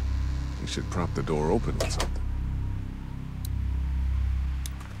 Yeah, you should prop the door open with something.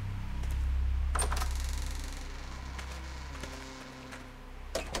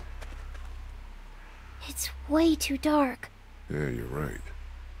 It's way too dark. Yeah, you're right.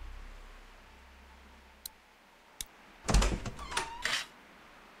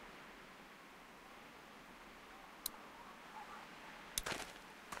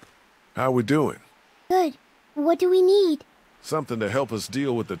 How we doing? Good. What do we need? Something to help us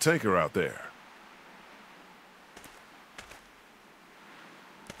deal with the tanker out there.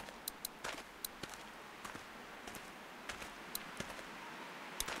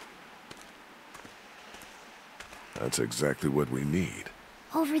 That's exactly what we need.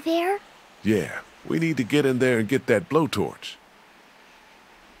 Over there? Yeah, we need to get in there and get that blowtorch.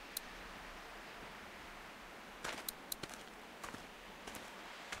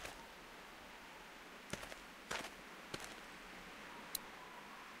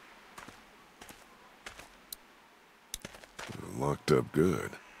 Locked up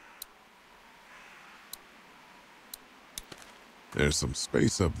good. There's some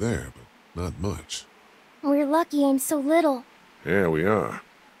space up there, but not much. We're lucky I'm so little. Yeah, we are.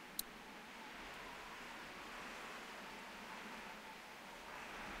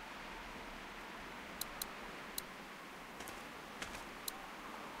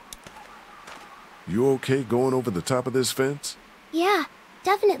 You okay going over the top of this fence? Yeah,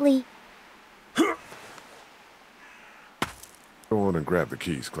 definitely. Go on and grab the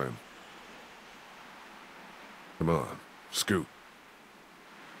keys, Clem. Come on, scoot.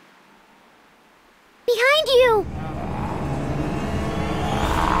 Behind you!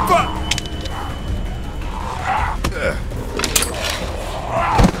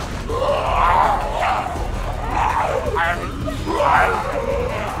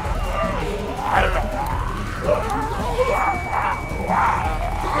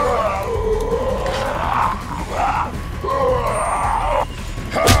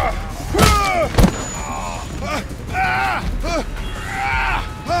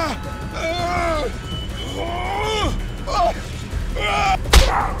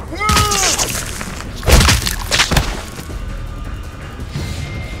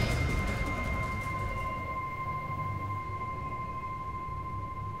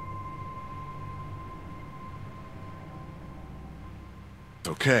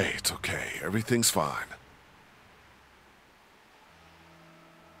 okay, it's okay. Everything's fine.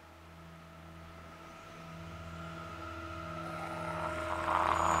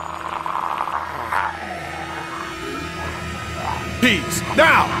 Peace,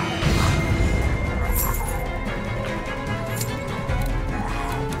 now!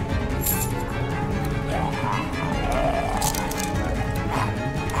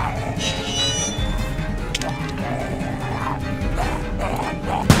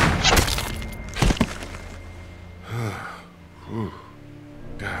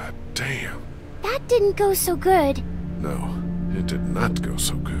 God damn. That didn't go so good. No, it did not go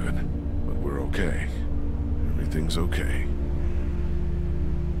so good. But we're okay. Everything's okay.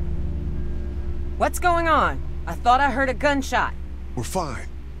 What's going on? I thought I heard a gunshot. We're fine.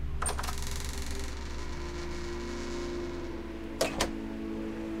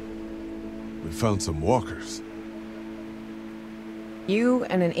 We found some walkers. You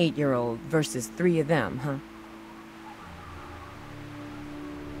and an 8-year-old versus 3 of them, huh?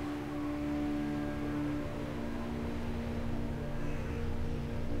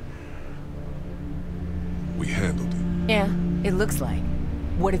 We handled it. Yeah, it looks like.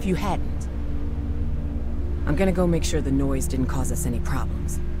 What if you hadn't? I'm gonna go make sure the noise didn't cause us any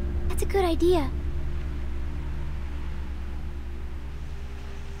problems. That's a good idea.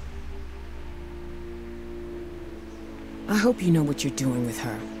 I hope you know what you're doing with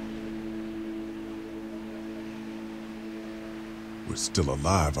her. We're still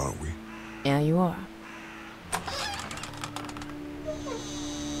alive, aren't we? Yeah, you are.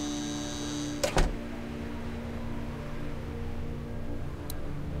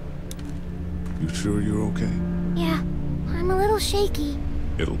 You sure you're okay? Yeah, I'm a little shaky.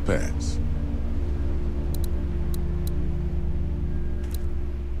 It'll pass.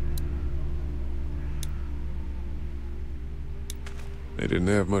 They didn't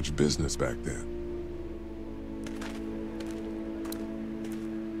have much business back then.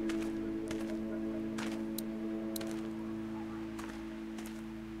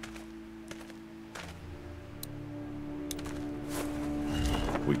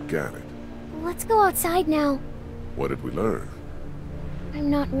 We got it. Let's go outside now. What did we learn? I'm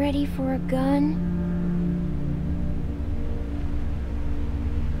not ready for a gun.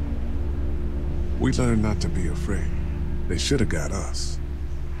 We learned not to be afraid. They should have got us.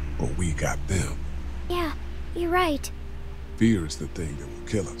 Or we got them. Yeah, you're right. Fear is the thing that will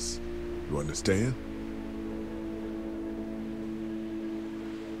kill us. You understand?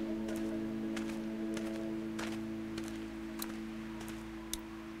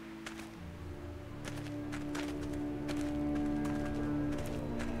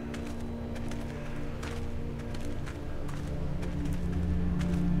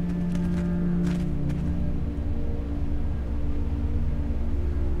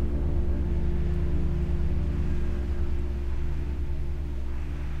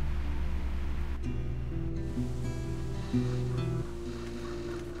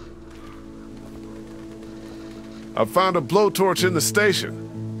 I found a blowtorch in the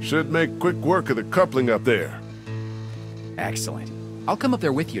station. Should make quick work of the coupling up there. Excellent. I'll come up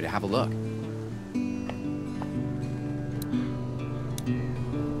there with you to have a look.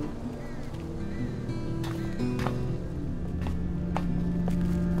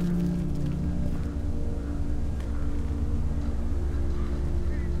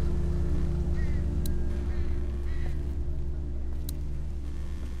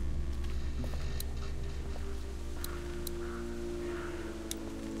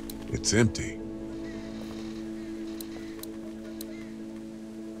 It's empty.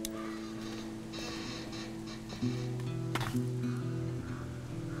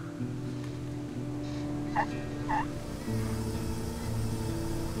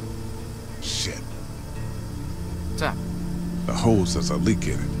 Shit. What's up? The hose has a leak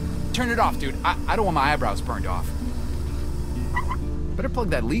in it. Turn it off, dude. I don't want my eyebrows burned off. Better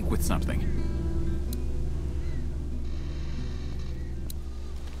plug that leak with something.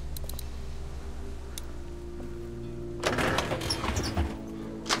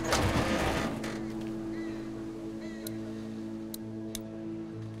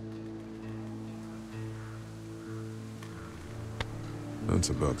 That's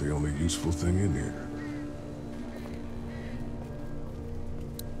about the only useful thing in here.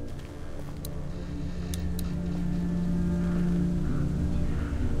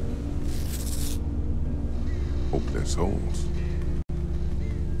 Hope there's holes.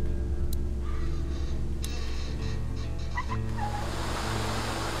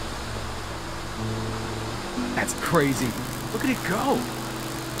 That's crazy. Look at it go.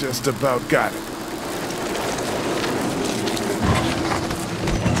 Just about got it.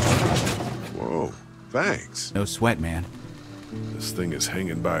 Thanks. No sweat, man. This thing is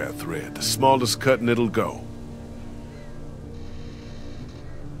hanging by a thread. The smallest cut and it'll go.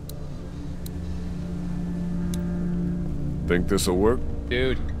 Think this'll work?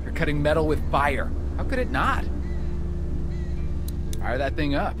 Dude, you're cutting metal with fire. How could it not? Fire that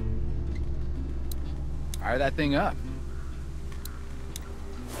thing up. Fire that thing up.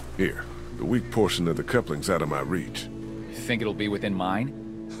 Here, the weak portion of the coupling's out of my reach. You think it'll be within mine?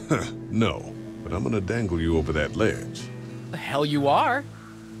 No, but I'm gonna dangle you over that ledge. The hell you are?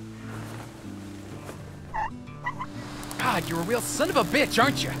 God, you're a real son of a bitch,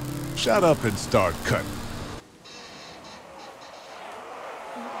 aren't you? Shut up and start cutting.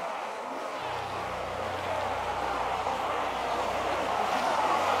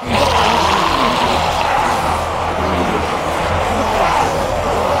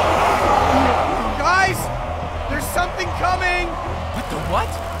 Guys! There's something coming! What the what?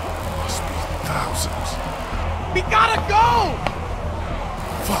 Must be thousands. We gotta go!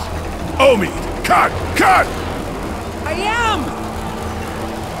 Fuck. Omi! Cut! Cut! I am!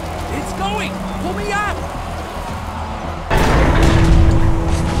 It's going! Pull me up!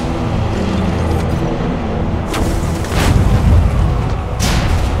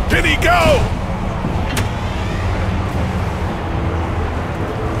 Kenny, go!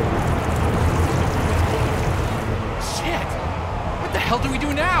 Shit! What the hell do we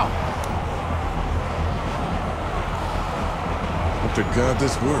do now? Hope to God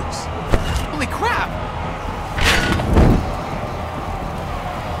this works. Holy crap!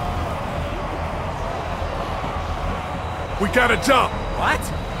 We gotta jump! What?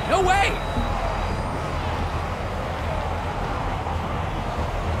 No way!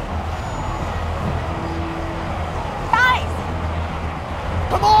 Guys!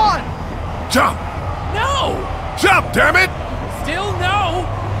 Come on! Jump! No! Jump, damn it! Still no!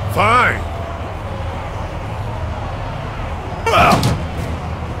 Fine. Ah!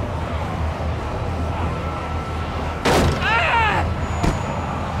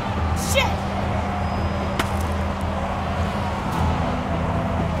 Shit!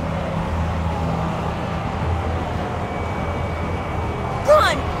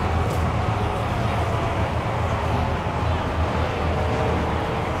 Run!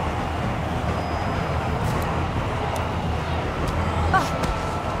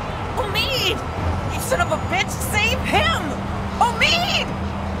 Omid! You son of a bitch, save him! Omid!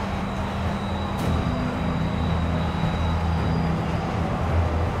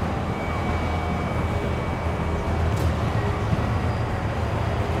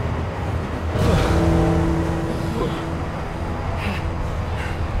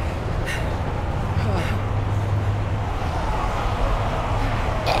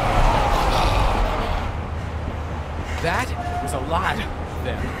 That was a lot of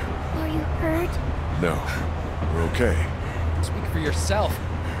them. Are you hurt? No, we're okay. Speak for yourself.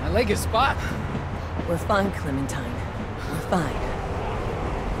 My leg is spot. We're fine, Clementine. We're fine.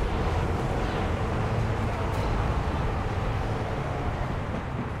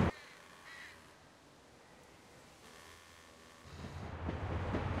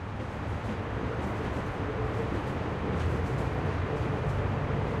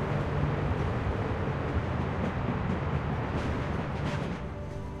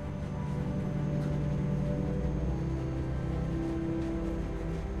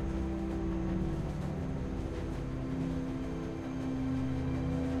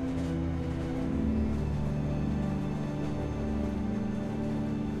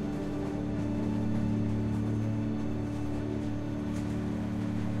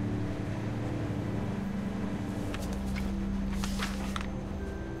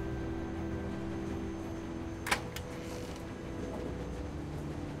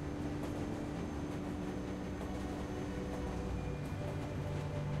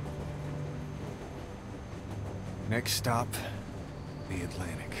 Next stop, the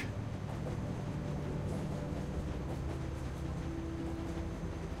Atlantic.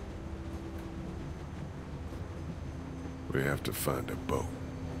 We have to find a boat.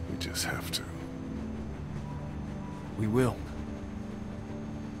 We just have to. We will.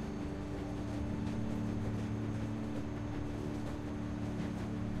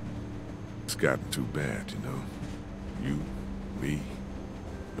 It's gotten too bad, you know? You, me,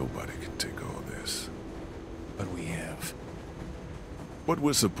 nobody can take all this. But we have. What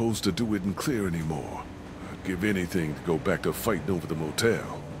we're supposed to do isn't clear anymore. I'd give anything to go back to fighting over the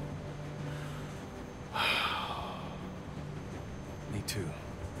motel. Me too.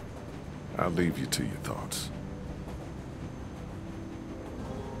 I'll leave you to your thoughts.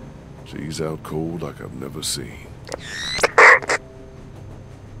 She's out cold like I've never seen.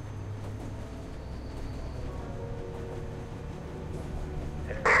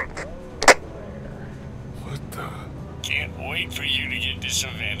 wait for you to get to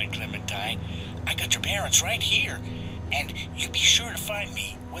Savannah, Clementine. I got your parents right here. And you be sure to find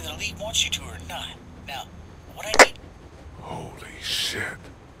me, whether the League wants you to or not. Now, what I need... Holy shit.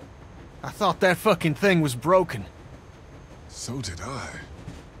 I thought that fucking thing was broken. So did I.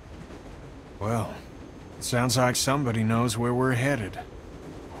 Well, it sounds like somebody knows where we're headed.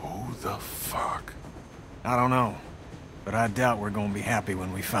 Who the fuck? I don't know, but I doubt we're gonna be happy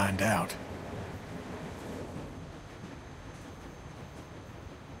when we find out.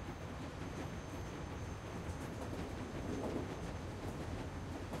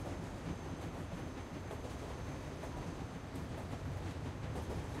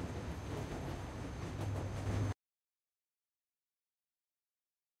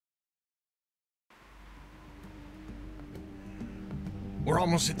 We're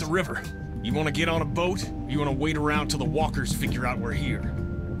almost at the river. You want to get on a boat? Or you want to wait around till the walkers figure out we're here?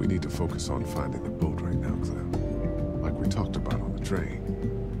 We need to focus on finding the boat right now, Clem. Like we talked about on the train.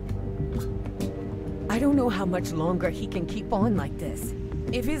 I don't know how much longer he can keep on like this.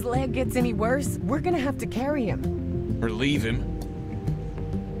 If his leg gets any worse, we're gonna have to carry him. Or leave him.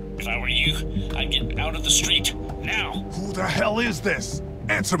 If I were you, I'd get out of the street, now. Who the hell is this?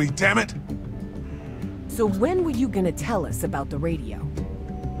 Answer me, damn it! So when were you gonna tell us about the radio?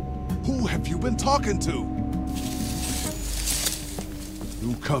 Who have you been talking to?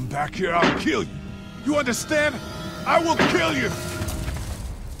 You come back here, I'll kill you. You understand? I will kill you!